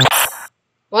bios.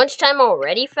 Lunchtime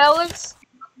already, fellas?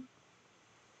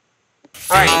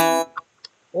 Alright.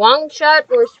 Long shot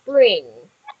or spring?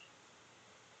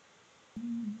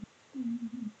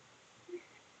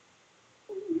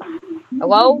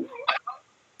 Hello?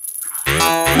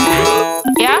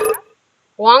 Yeah?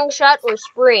 Long shot or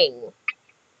spring?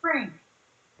 Spring.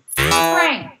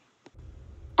 Spring.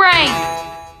 Spring.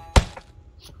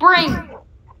 Spring.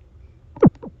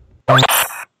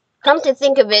 Come to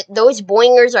think of it, those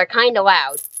boingers are kinda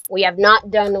loud. We have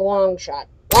not done a long shot.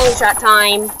 Long shot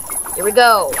time. Here we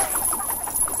go.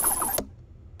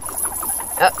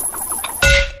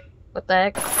 What the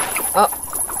heck? Oh.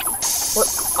 What?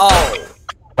 Oh.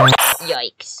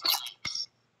 Yikes.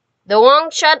 The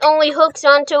long shot only hooks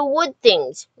onto wood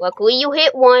things. Luckily you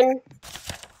hit one.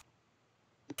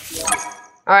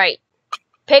 Alright.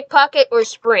 Pickpocket or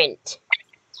sprint?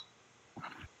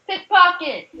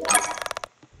 Pickpocket.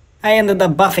 I ended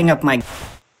up buffing up my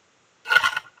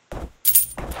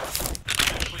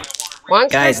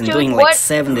guys and doing like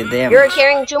 70 damage. You're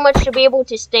carrying too much to be able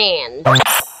to stand.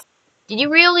 Did you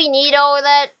really need all of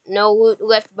that? No loot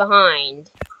left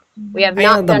behind. We have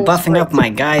not done buffing up my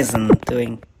guys and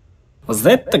doing... Was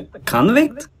that the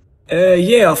convict?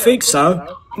 Yeah, I think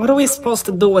so. What are we supposed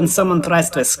to do when someone tries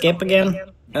to escape again?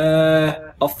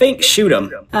 I think shoot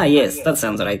him. Ah, yes, that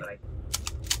sounds right.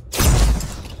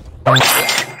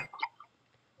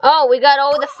 Oh, we got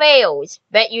all the fails.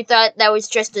 Bet you thought that was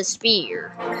just a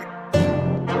spear.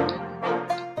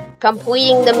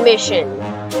 Completing the mission.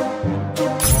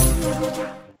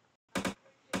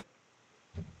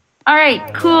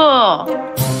 Alright, cool.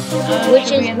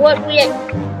 Which is what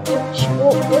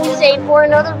we'll save for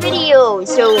another video.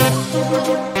 So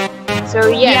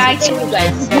yeah, thank you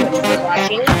guys so much for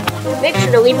watching. Make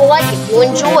sure to leave a like if you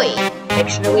enjoyed. Make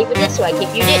sure to leave a dislike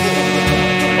if you didn't.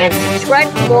 And subscribe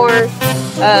for more.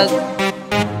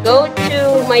 Go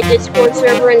to my Discord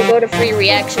server and go to free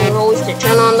reaction roles to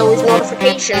turn on those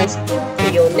notifications so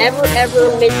you'll never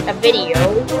ever miss a video.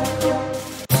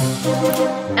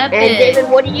 Epic. And David,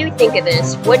 what do you think of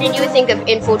this? What did you think of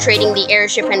infiltrating the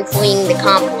airship and fleeing the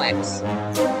complex?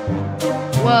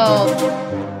 Well,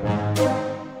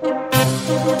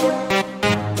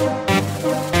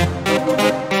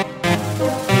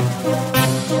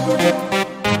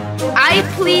 I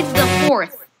plead the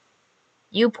fourth.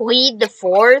 You plead the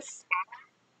fourth?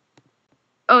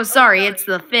 Oh, sorry, it's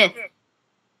the fifth.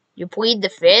 You plead the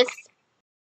fifth?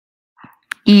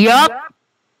 Yup.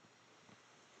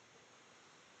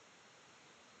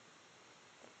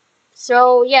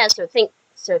 So yeah, so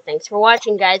thanks for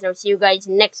watching, guys. I'll see you guys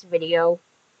next video.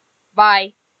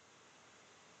 Bye.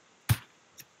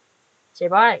 Say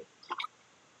bye.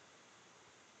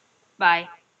 Bye.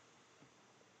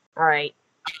 Alright.